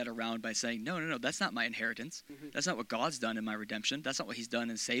turning that around by saying, no, that's not my inheritance. Mm-hmm. That's not what God's done in my redemption. That's not what he's done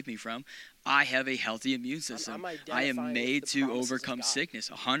and saved me from. I have a healthy immune system. I am made to overcome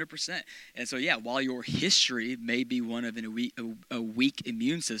sickness, 100%. And so, yeah, while your history may be one of a weak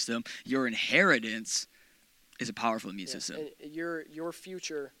immune system, your inheritance is a powerful immune system. And your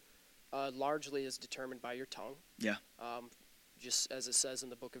future largely is determined by your tongue. Yeah. Just as it says in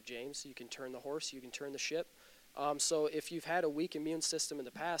the book of James, you can turn the horse, you can turn the ship. So if you've had a weak immune system in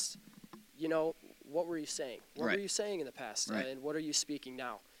the past, what were you saying? What were you saying in the past? And what are you speaking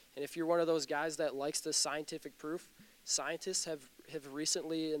now? And if you're one of those guys that likes the scientific proof, scientists have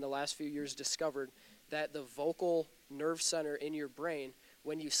recently in the last few years discovered that the vocal nerve center in your brain,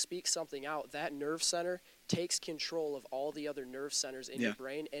 when you speak something out, that nerve center takes control of all the other nerve centers in your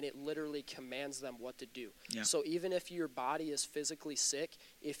brain, and it literally commands them what to do. Yeah. So even if your body is physically sick,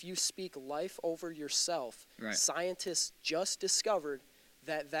 if you speak life over yourself, scientists just discovered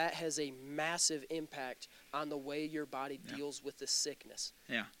that has a massive impact on the way your body deals with the sickness,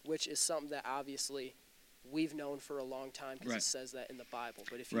 which is something that obviously we've known for a long time because it says that in the Bible.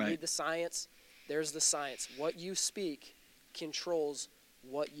 But if you need the science, there's the science. What you speak controls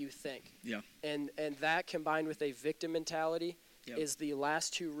what you think. Yeah. And that combined with a victim mentality is the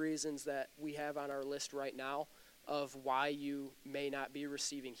last two reasons that we have on our list right now of why you may not be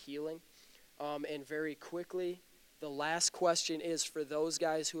receiving healing. And very quickly, the last question is for those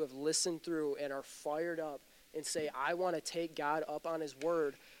guys who have listened through and are fired up and say, I want to take God up on his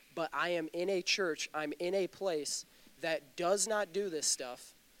word, but I am in a church, I'm in a place that does not do this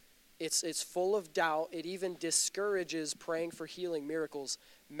stuff. It's full of doubt. It even discourages praying for healing miracles.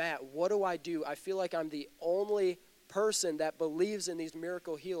 Matt, what do? I feel like I'm the only person that believes in these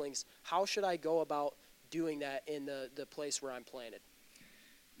miracle healings. How should I go about doing that in the place where I'm planted?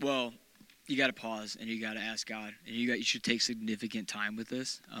 Well, you got to pause and you got to ask God, and you should take significant time with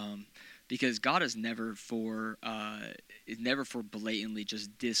this, because God is never for blatantly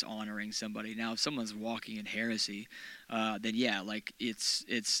just dishonoring somebody. Now, if someone's walking in heresy, then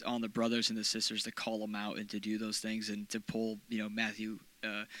it's on the brothers and the sisters to call them out and to do those things and to pull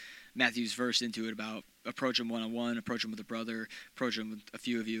Matthew's verse into it about approach him one-on-one, approach him with a brother, approach him with a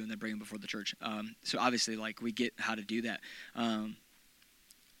few of you, and then bring him before the church. So obviously, we get how to do that,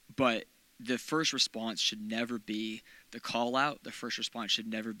 but the first response should never be the call out. The first response should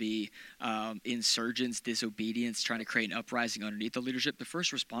never be insurgents, disobedience, trying to create an uprising underneath the leadership. The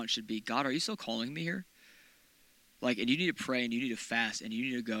first response should be, God, are you still calling me here? And you need to pray and you need to fast and you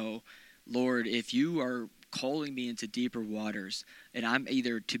need to go, Lord, if you are calling me into deeper waters and I'm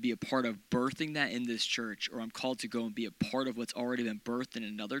either to be a part of birthing that in this church or I'm called to go and be a part of what's already been birthed in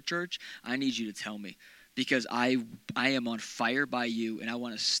another church, I need you to tell me. Because I am on fire by you, and I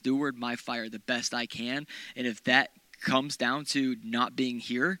want to steward my fire the best I can. And if that comes down to not being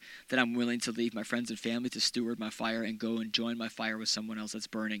here, then I'm willing to leave my friends and family to steward my fire and go and join my fire with someone else that's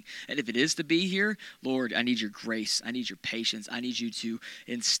burning. And if it is to be here, Lord, I need your grace. I need your patience. I need you to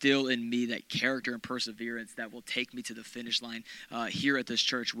instill in me that character and perseverance that will take me to the finish line here at this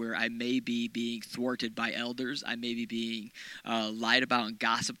church, where I may be being thwarted by elders. I may be being lied about and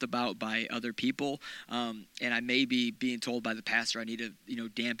gossiped about by other people. And I may be being told by the pastor I need to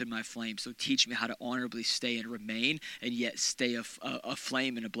dampen my flame. So teach me how to honorably stay and remain and yet stay a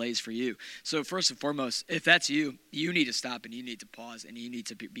flame and a blaze for you. So first and foremost, if that's you, you need to stop and you need to pause and you need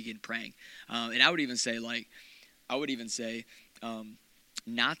to begin praying. And I would even say,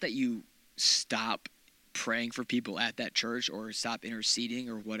 not that you stop praying for people at that church or stop interceding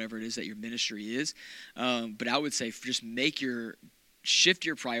or whatever it is that your ministry is, but I would say just shift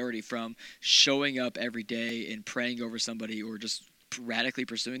your priority from showing up every day and praying over somebody or just radically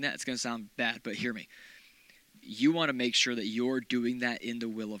pursuing that. It's going to sound bad, but hear me. You want to make sure that you're doing that in the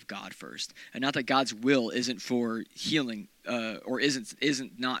will of God first. And not that God's will isn't for healing or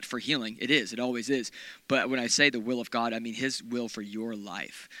isn't not for healing. It is. It always is. But when I say the will of God, I mean his will for your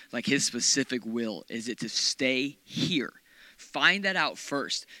life. His specific will. Is it to stay here? Find that out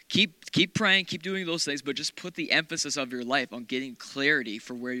first. Keep praying, keep doing those things, but just put the emphasis of your life on getting clarity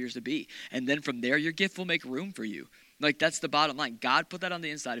for where you're to be. And then from there, your gift will make room for you. That's the bottom line. God put that on the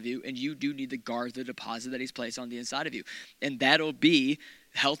inside of you, and you do need to guard the deposit that he's placed on the inside of you. And that'll be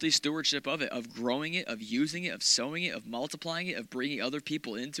healthy stewardship of it, of growing it, of using it, of sowing it, of multiplying it, of bringing other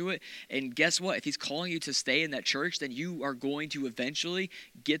people into it. And guess what? If he's calling you to stay in that church, then you are going to eventually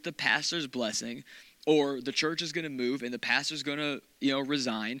get the pastor's blessing or the church is going to move and the pastor's going to,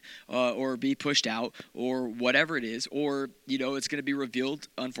 resign or be pushed out or whatever it is, or, it's going to be revealed,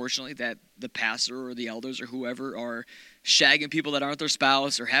 unfortunately, that the pastor or the elders or whoever are shagging people that aren't their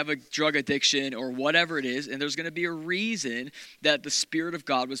spouse or have a drug addiction or whatever it is, and there's going to be a reason that the Spirit of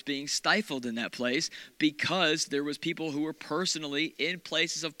God was being stifled in that place because there was people who were personally in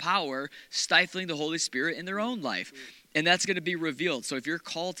places of power stifling the Holy Spirit in their own life. And that's going to be revealed. So if you're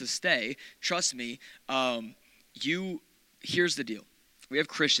called to stay, trust me, here's the deal. We have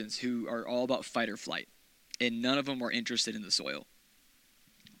Christians who are all about fight or flight, and none of them are interested in the soil.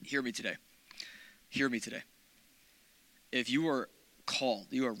 Hear me today. Hear me today. If you are called,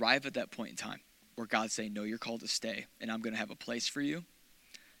 you arrive at that point in time where God's saying, no, you're called to stay, and I'm going to have a place for you,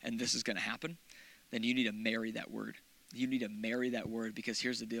 and this is going to happen, then you need to marry that word. You need to marry that word, because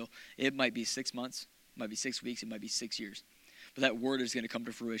here's the deal. It might be 6 months. It might be 6 weeks. It might be 6 years. But that word is going to come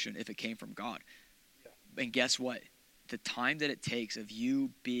to fruition if it came from God. Yeah. And guess what? The time that it takes of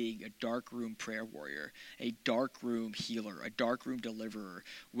you being a dark room prayer warrior, a dark room healer, a dark room deliverer,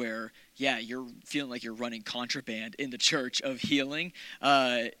 where, you're feeling like you're running contraband in the church of healing,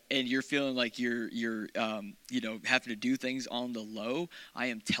 and you're feeling like you're having to do things on the low. I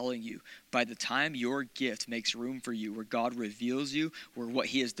am telling you, by the time your gift makes room for you, where God reveals you, where what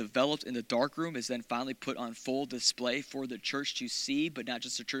he has developed in the dark room is then finally put on full display for the church to see, but not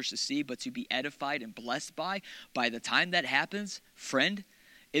just the church to see, but to be edified and blessed by the time that happens, friend,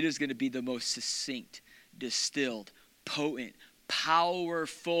 it is going to be the most succinct, distilled, potent,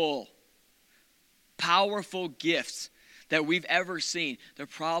 powerful gifts that we've ever seen. The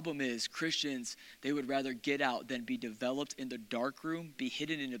problem is Christians, they would rather get out than be developed in the dark room, be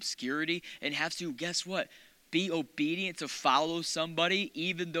hidden in obscurity, and have to, guess what? Be obedient to follow somebody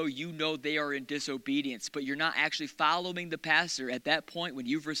even though you know they are in disobedience, but you're not actually following the pastor. At that point, when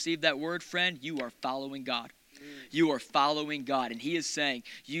you've received that word, friend, you are following God. You are following God, and he is saying,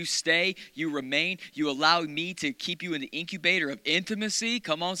 you stay, you remain, you allow me to keep you in the incubator of intimacy.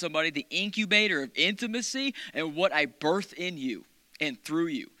 Come on, somebody, the incubator of intimacy, and what I birth in you and through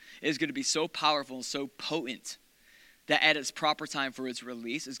you is going to be so powerful and so potent that at its proper time for its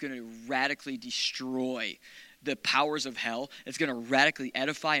release is going to radically destroy the powers of hell. It's going to radically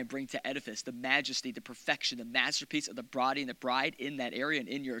edify and bring to edifice the majesty, the perfection, the masterpiece of the body and the bride in that area and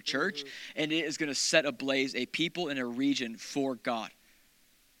in your church. And it is going to set ablaze a people in a region for God.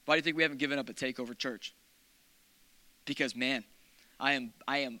 Why do you think we haven't given up a takeover church? Because, man, I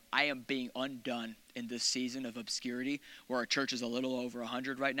am being undone in this season of obscurity where our church is a little over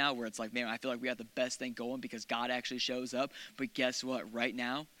 100 right now, where it's like, man, I feel like we have the best thing going because God actually shows up. But guess what? Right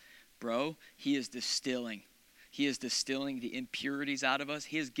now, bro, he is distilling. He is distilling the impurities out of us.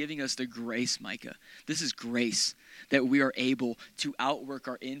 He is giving us the grace, Micah. This is grace that we are able to outwork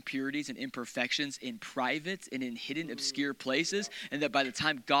our impurities and imperfections in private and in hidden, obscure places, and that by the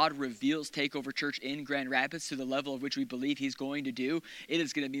time God reveals Takeover Church in Grand Rapids to the level of which we believe he's going to do, it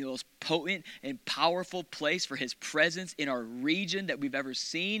is going to be the most potent and powerful place for his presence in our region that we've ever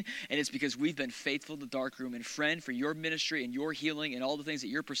seen, and it's because we've been faithful to the dark room. And friend, for your ministry and your healing and all the things that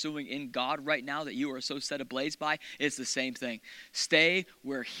you're pursuing in God right now that you are so set ablaze by, it's the same thing. Stay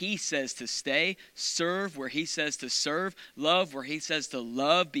where he says to stay, serve where he says to serve, love where he says to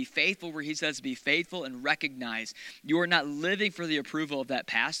love, be faithful where he says to be faithful, and recognize you are not living for the approval of that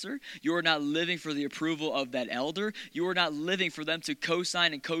pastor. You are not living for the approval of that elder. You are not living for them to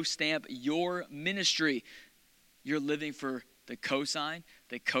co-sign and co-stamp your ministry. You're living for the co-sign,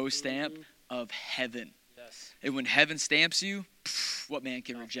 the co-stamp of heaven. Yes. And when heaven stamps you, what man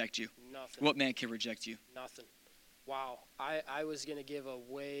can reject you? Nothing. What man can reject you? Nothing. Wow. I was going to give a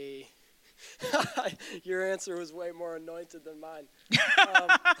way... Your answer was way more anointed than mine.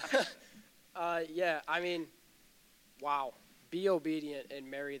 Wow. Be obedient and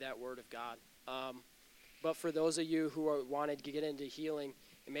marry that word of God. But for those of you who wanted to get into healing,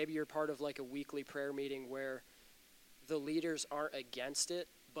 and maybe you're part of like a weekly prayer meeting where the leaders aren't against it,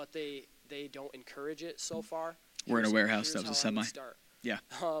 but they don't encourage it so far. We're in a warehouse. That was a semi. Yeah.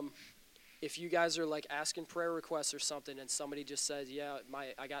 If you guys are like asking prayer requests or something and somebody just says,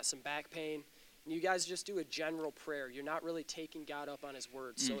 I got some back pain, and you guys just do a general prayer. You're not really taking God up on his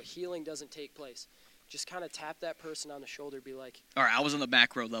word, so healing doesn't take place. Just kind of tap that person on the shoulder, be like... All right, I was on the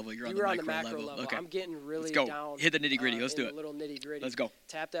macro level. You're on the macro level. Okay. I'm getting really down. Let's go. Hit the nitty-gritty. Let's do it. A little nitty-gritty. Let's go.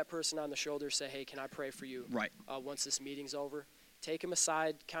 Tap that person on the shoulder, say, hey, can I pray for you? Right. Once this meeting's over. take them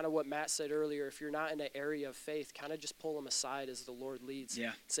aside, kind of what Matt said earlier. If you're not in an area of faith, kind of just pull them aside as the Lord leads.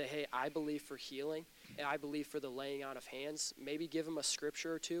 Yeah. Say, hey, I believe for healing, and I believe for the laying on of hands. Maybe give them a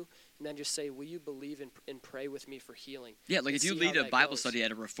scripture or two, and then just say, will you believe and pray with me for healing? Yeah, like if you lead a Bible study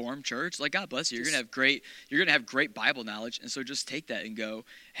at a Reformed church, like God bless you, you're gonna have great Bible knowledge, and so just take that and go,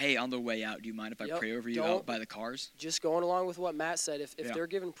 hey, on the way out, do you mind if I pray over you out by the cars? Just going along with what Matt said, if they're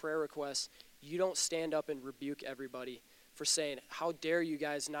given prayer requests, you don't stand up and rebuke everybody for saying, how dare you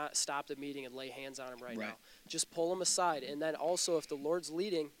guys not stop the meeting and lay hands on them right now. Just pull them aside. And then also, if the Lord's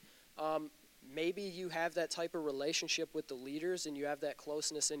leading, maybe you have that type of relationship with the leaders and you have that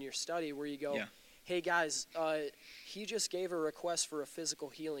closeness in your study where you go, hey guys, he just gave a request for a physical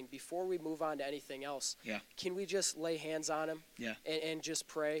healing. Before we move on to anything else, can we just lay hands on him and just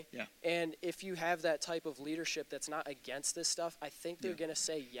pray? And if you have that type of leadership that's not against this stuff, I think they're going to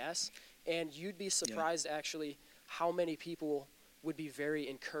say yes. And you'd be surprised actually how many people would be very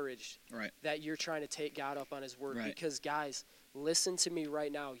encouraged that you're trying to take God up on his word. Because guys, listen to me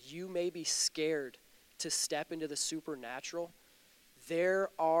right now. You may be scared to step into the supernatural. There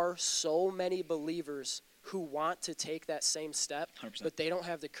are so many believers who want to take that same step, 100%. But they don't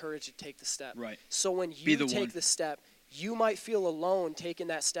have the courage to take the step. So when you take the step, you might feel alone taking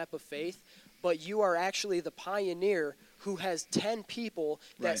that step of faith, but you are actually the pioneer who has 10 people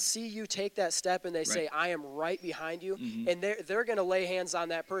that see you take that step and they say, I am right behind you. And they're going to lay hands on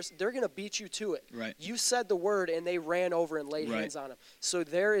that person. They're going to beat you to it. You said the word and they ran over and laid hands on him. So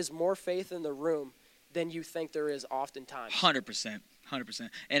there is more faith in the room than you think there is oftentimes. 100%. 100%.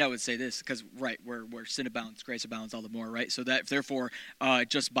 And I would say this, because, where sin abounds, grace abounds all the more, right? So that, therefore,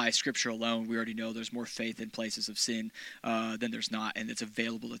 just by Scripture alone, we already know there's more faith in places of sin than there's not, and it's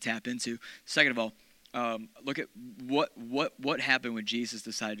available to tap into. Second of all, look at what happened when Jesus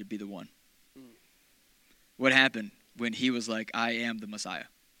decided to be the one. What happened when he was like, I am the Messiah.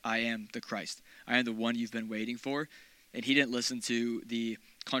 I am the Christ. I am the one you've been waiting for. And he didn't listen to the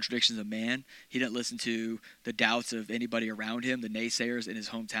contradictions of man. He didn't listen to the doubts of anybody around him, the naysayers in his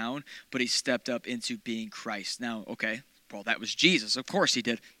hometown, but he stepped up into being Christ. Now, okay, well, that was Jesus. Of course he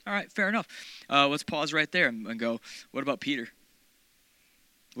did. All right, fair enough. Let's pause right there and go, what about Peter?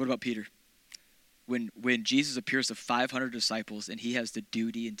 What about Peter? When Jesus appears to 500 disciples and he has the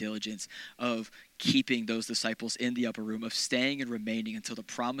duty and diligence of keeping those disciples in the upper room, of staying and remaining until the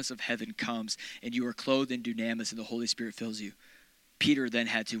promise of heaven comes and you are clothed in dunamis and the Holy Spirit fills you. Peter then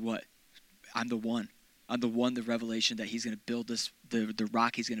had to what? I'm the one. I'm the one, the revelation that he's going to build this, the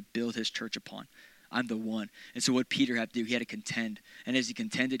rock he's going to build his church upon. I'm the one. And so what Peter had to do, he had to contend. And as he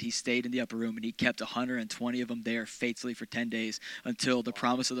contended, he stayed in the upper room and he kept 120 of them there faithfully for 10 days until the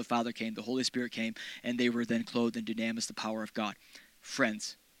promise of the Father came, the Holy Spirit came, and they were then clothed in dunamis, the power of God.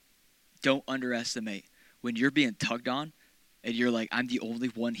 Friends, don't underestimate when you're being tugged on and you're like, I'm the only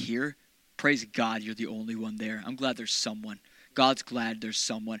one here. Praise God, you're the only one there. I'm glad there's someone. God's glad there's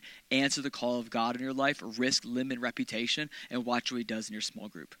someone. Answer the call of God in your life, risk limb and reputation, and watch what he does in your small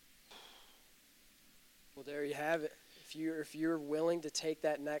group. Well, there you have it. If you're willing to take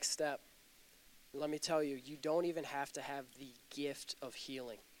that next step, let me tell you, you don't even have to have the gift of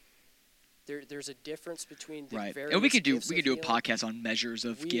healing. There's a difference between the various and we could do a healing. podcast on measures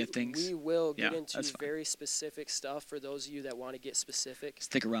of giftings. We will get into very specific stuff for those of you that want to get specific.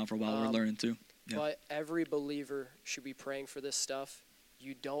 Stick around for a while. We're learning too. Yeah. But every believer should be praying for this stuff.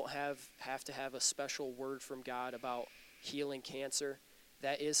 You don't have to have a special word from God about healing cancer.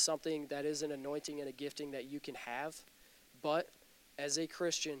 That is something, that is an anointing and a gifting that you can have. But as a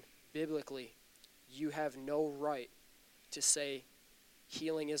Christian, biblically, you have no right to say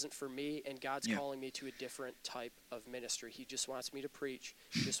healing isn't for me and God's calling me to a different type of ministry. He just wants me to preach.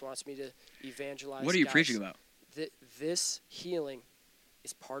 He just wants me to evangelize. What are you preaching about? This healing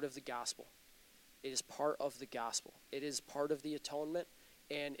is part of the gospel. It is part of the gospel. It is part of the atonement.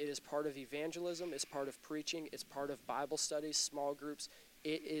 And it is part of evangelism. It's part of preaching. It's part of Bible studies, small groups.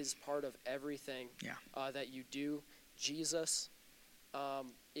 It is part of everything that you do. Jesus,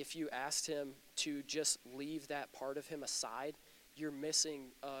 if you asked him to just leave that part of him aside, you're missing.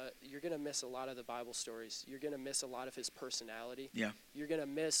 You're going to miss a lot of the Bible stories. You're going to miss a lot of his personality. You're going to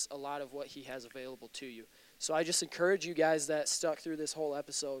miss a lot of what he has available to you. So I just encourage you guys that stuck through this whole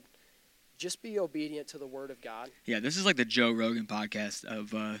episode, just be obedient to the word of God. Yeah, this is like the Joe Rogan podcast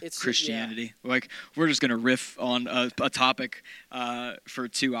of Christianity. Like, we're just going to riff on a topic for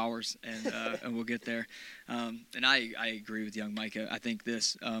 2 hours, and we'll get there. And I agree with young Micah. I think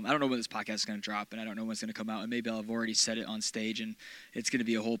this, I don't know when this podcast is going to drop, and I don't know when it's going to come out, and maybe I've already said it on stage, and it's going to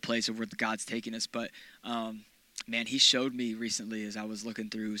be a whole place of where God's taking us. But, man, he showed me recently as I was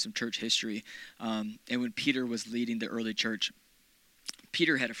looking through some church history, and when Peter was leading the early church,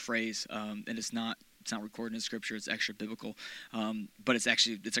 Peter had a phrase, and it's not recorded in Scripture. It's extra biblical, but it's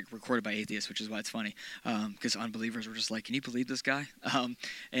like recorded by atheists, which is why it's funny, because unbelievers were just like, "Can you believe this guy?"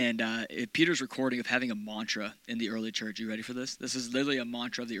 Peter's recording of having a mantra in the early church. You ready for this? This is literally a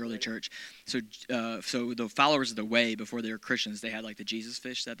mantra of the early church. So the followers of the way, before they were Christians, they had like the Jesus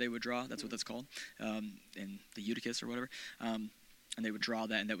fish that they would draw. That's what that's called, in the Eutychus or whatever. And they would draw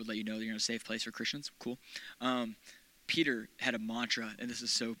that, and that would let you know you're in a safe place for Christians. Cool. Peter had a mantra, and this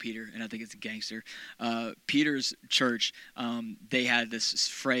is so Peter, and I think it's a gangster. Peter's church, they had this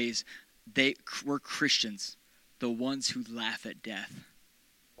phrase, we're Christians, the ones who laugh at death.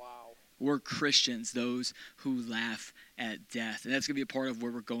 Wow. We're Christians, those who laugh at death. And that's going to be a part of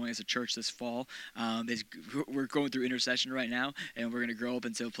where we're going as a church this fall. We're going through intercession right now, and we're going to grow up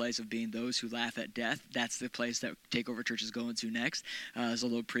into a place of being those who laugh at death. That's the place that Takeover Church is going to next. There's a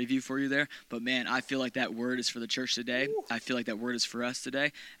little preview for you there. But, man, I feel like that word is for the church today. Ooh. I feel like that word is for us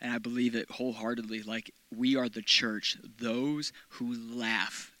today, and I believe it wholeheartedly. Like, we are the church, those who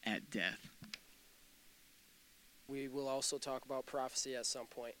laugh at death. We will also talk about prophecy at some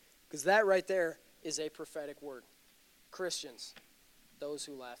point, because that right there is a prophetic word. Christians, those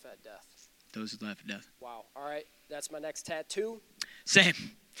who laugh at death. Those who laugh at death. Wow. All right, that's my next tattoo. Same.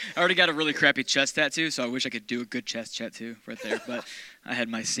 I already got a really crappy chest tattoo, so I wish I could do a good chest tattoo right there. But I had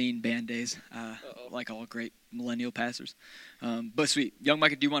my scene band days, like all great millennial pastors. But sweet, young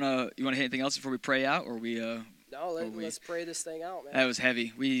Micah, do you want to hit anything else before we pray out, or we? No, let's pray this thing out, man. That was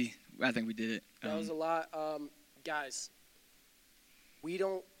heavy. I think we did it. That was a lot, guys.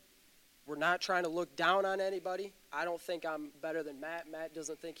 We're not trying to look down on anybody. I don't think I'm better than Matt. Matt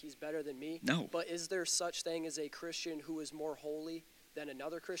doesn't think he's better than me. No. But is there such thing as a Christian who is more holy than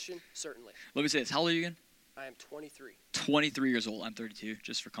another Christian? Certainly. Let me say this. How old are you again? I am 23. 23 years old. I'm 32,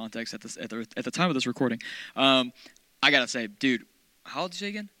 just for context at the time of this recording. I got to say, dude, how old did you say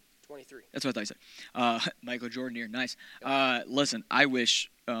again? 23. That's what I thought you said. Michael Jordan here. Nice. Listen, I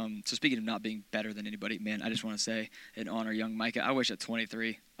wish, so speaking of not being better than anybody, man, I just want to say and honor young Micah. I wish at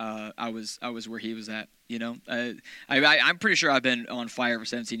 23, I was where he was at, you know. I'm pretty sure I've been on fire for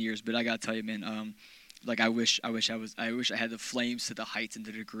 17 years, but I got to tell you, man, I wish I had the flames to the heights and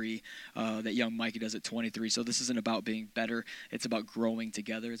the degree that young Mikey does at 23. So this isn't about being better. It's about growing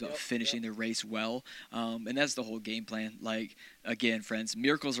together. It's about finishing the race well. And that's the whole game plan. Like, again, friends,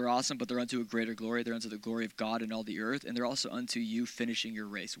 miracles are awesome, but they're unto a greater glory. They're unto the glory of God and all the earth. And they're also unto you finishing your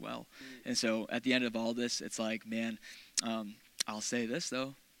race well. And so at the end of all this, it's like, man, I'll say this,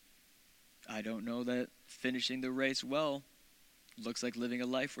 though. I don't know that finishing the race well looks like living a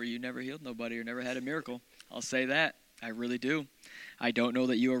life where you never healed nobody or never had a miracle. I'll say that. I really do. I don't know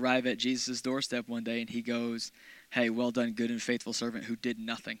that you arrive at Jesus' doorstep one day and he goes, "Hey, well done, good and faithful servant who did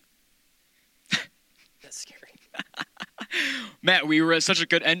nothing." That's scary. Matt, we were at such a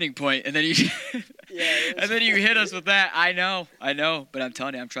good ending point, and then you hit us with that. I know, but I'm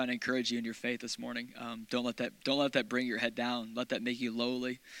telling you, I'm trying to encourage you in your faith this morning. Don't let that bring your head down. Let that make you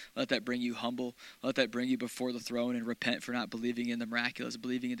lowly. Let that bring you humble. Let that bring you before the throne and repent for not believing in the miraculous,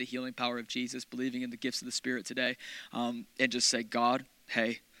 believing in the healing power of Jesus, believing in the gifts of the Spirit today, and just say, God,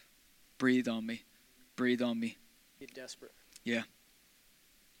 hey, breathe on me. Breathe on me. Get desperate. Yeah.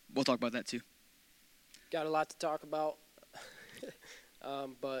 We'll talk about that too. Got a lot to talk about.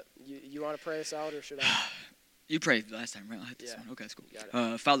 But you want to pray us out, or should I? You prayed last time, right? I'll hit this one. Okay, that's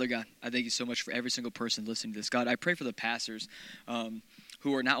cool. Father God, I thank you so much for every single person listening to this. God, I pray for the pastors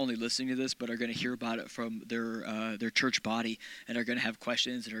who are not only listening to this, but are going to hear about it from their church body and are going to have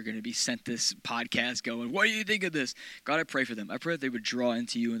questions and are going to be sent this podcast going, what do you think of this? God, I pray for them. I pray that they would draw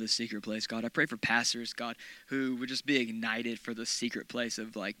into you in the secret place. God, I pray for pastors, God, who would just be ignited for the secret place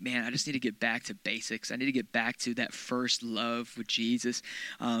of like, man, I just need to get back to basics. I need to get back to that first love with Jesus.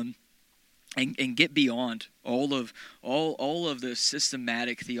 And get beyond all of the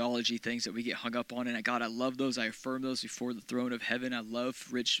systematic theology things that we get hung up on. And God, I love those. I affirm those before the throne of heaven. I love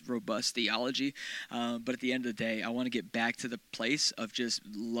rich, robust theology. But at the end of the day, I want to get back to the place of just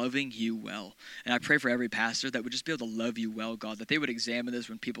loving you well. And I pray for every pastor that would just be able to love you well, God, that they would examine this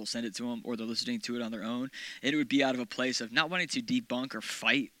when people send it to them or they're listening to it on their own. And it would be out of a place of not wanting to debunk or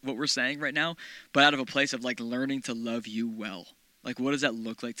fight what we're saying right now, but out of a place of like learning to love you well. Like, what does that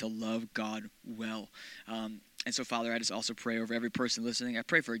look like to love God well? And so, Father, I just also pray over every person listening. I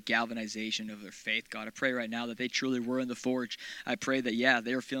pray for a galvanization of their faith, God. I pray right now that they truly were in the forge. I pray that, yeah,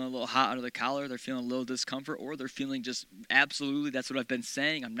 they're feeling a little hot under the collar, they're feeling a little discomfort, or they're feeling just absolutely, that's what I've been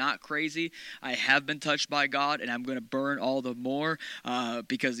saying. I'm not crazy. I have been touched by God, and I'm going to burn all the more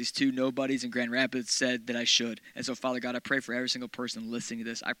because these two nobodies in Grand Rapids said that I should. And so, Father God, I pray for every single person listening to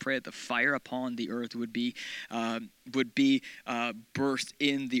this. I pray that the fire upon the earth would be birthed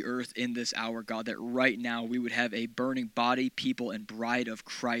in the earth in this hour, God, that right now we would have a burning body, people, and bride of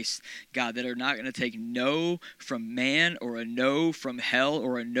Christ, God, that are not going to take no from man or a no from hell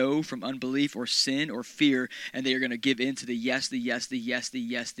or a no from unbelief or sin or fear, and they are going to give in to the yes, the yes, the yes, the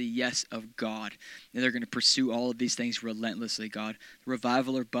yes, the yes of God. And they're going to pursue all of these things relentlessly, God.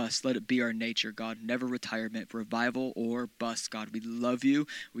 Revival or bust, let it be our nature, God. Never retirement, revival or bust, God. We love you.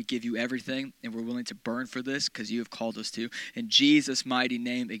 We give you everything, and we're willing to burn for this because you have called us to. In Jesus' mighty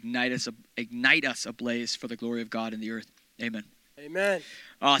name, ignite us ablaze for the glory of God in the earth. Amen. Amen.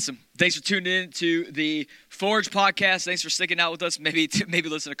 Awesome. Thanks for tuning in to the Forge podcast. Thanks for sticking out with us. Maybe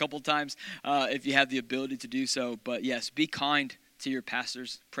listen a couple of times if you have the ability to do so. But yes, be kind to your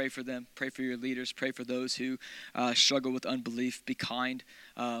pastors. Pray for them. Pray for your leaders. Pray for those who struggle with unbelief. Be kind.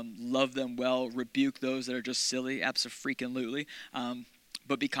 Love them well. Rebuke those that are just silly. Abso-freaking-lutely.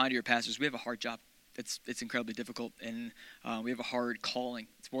 But be kind to your pastors. We have a hard job. It's incredibly difficult, and we have a hard calling.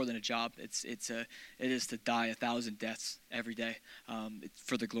 It's more than a job. It is to die 1,000 deaths every day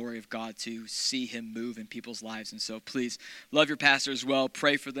for the glory of God, to see him move in people's lives. And so please love your pastors well,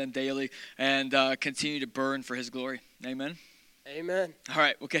 pray for them daily, and continue to burn for his glory. Amen. Amen. All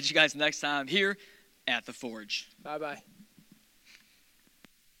right, we'll catch you guys next time here at The Forge. Bye-bye.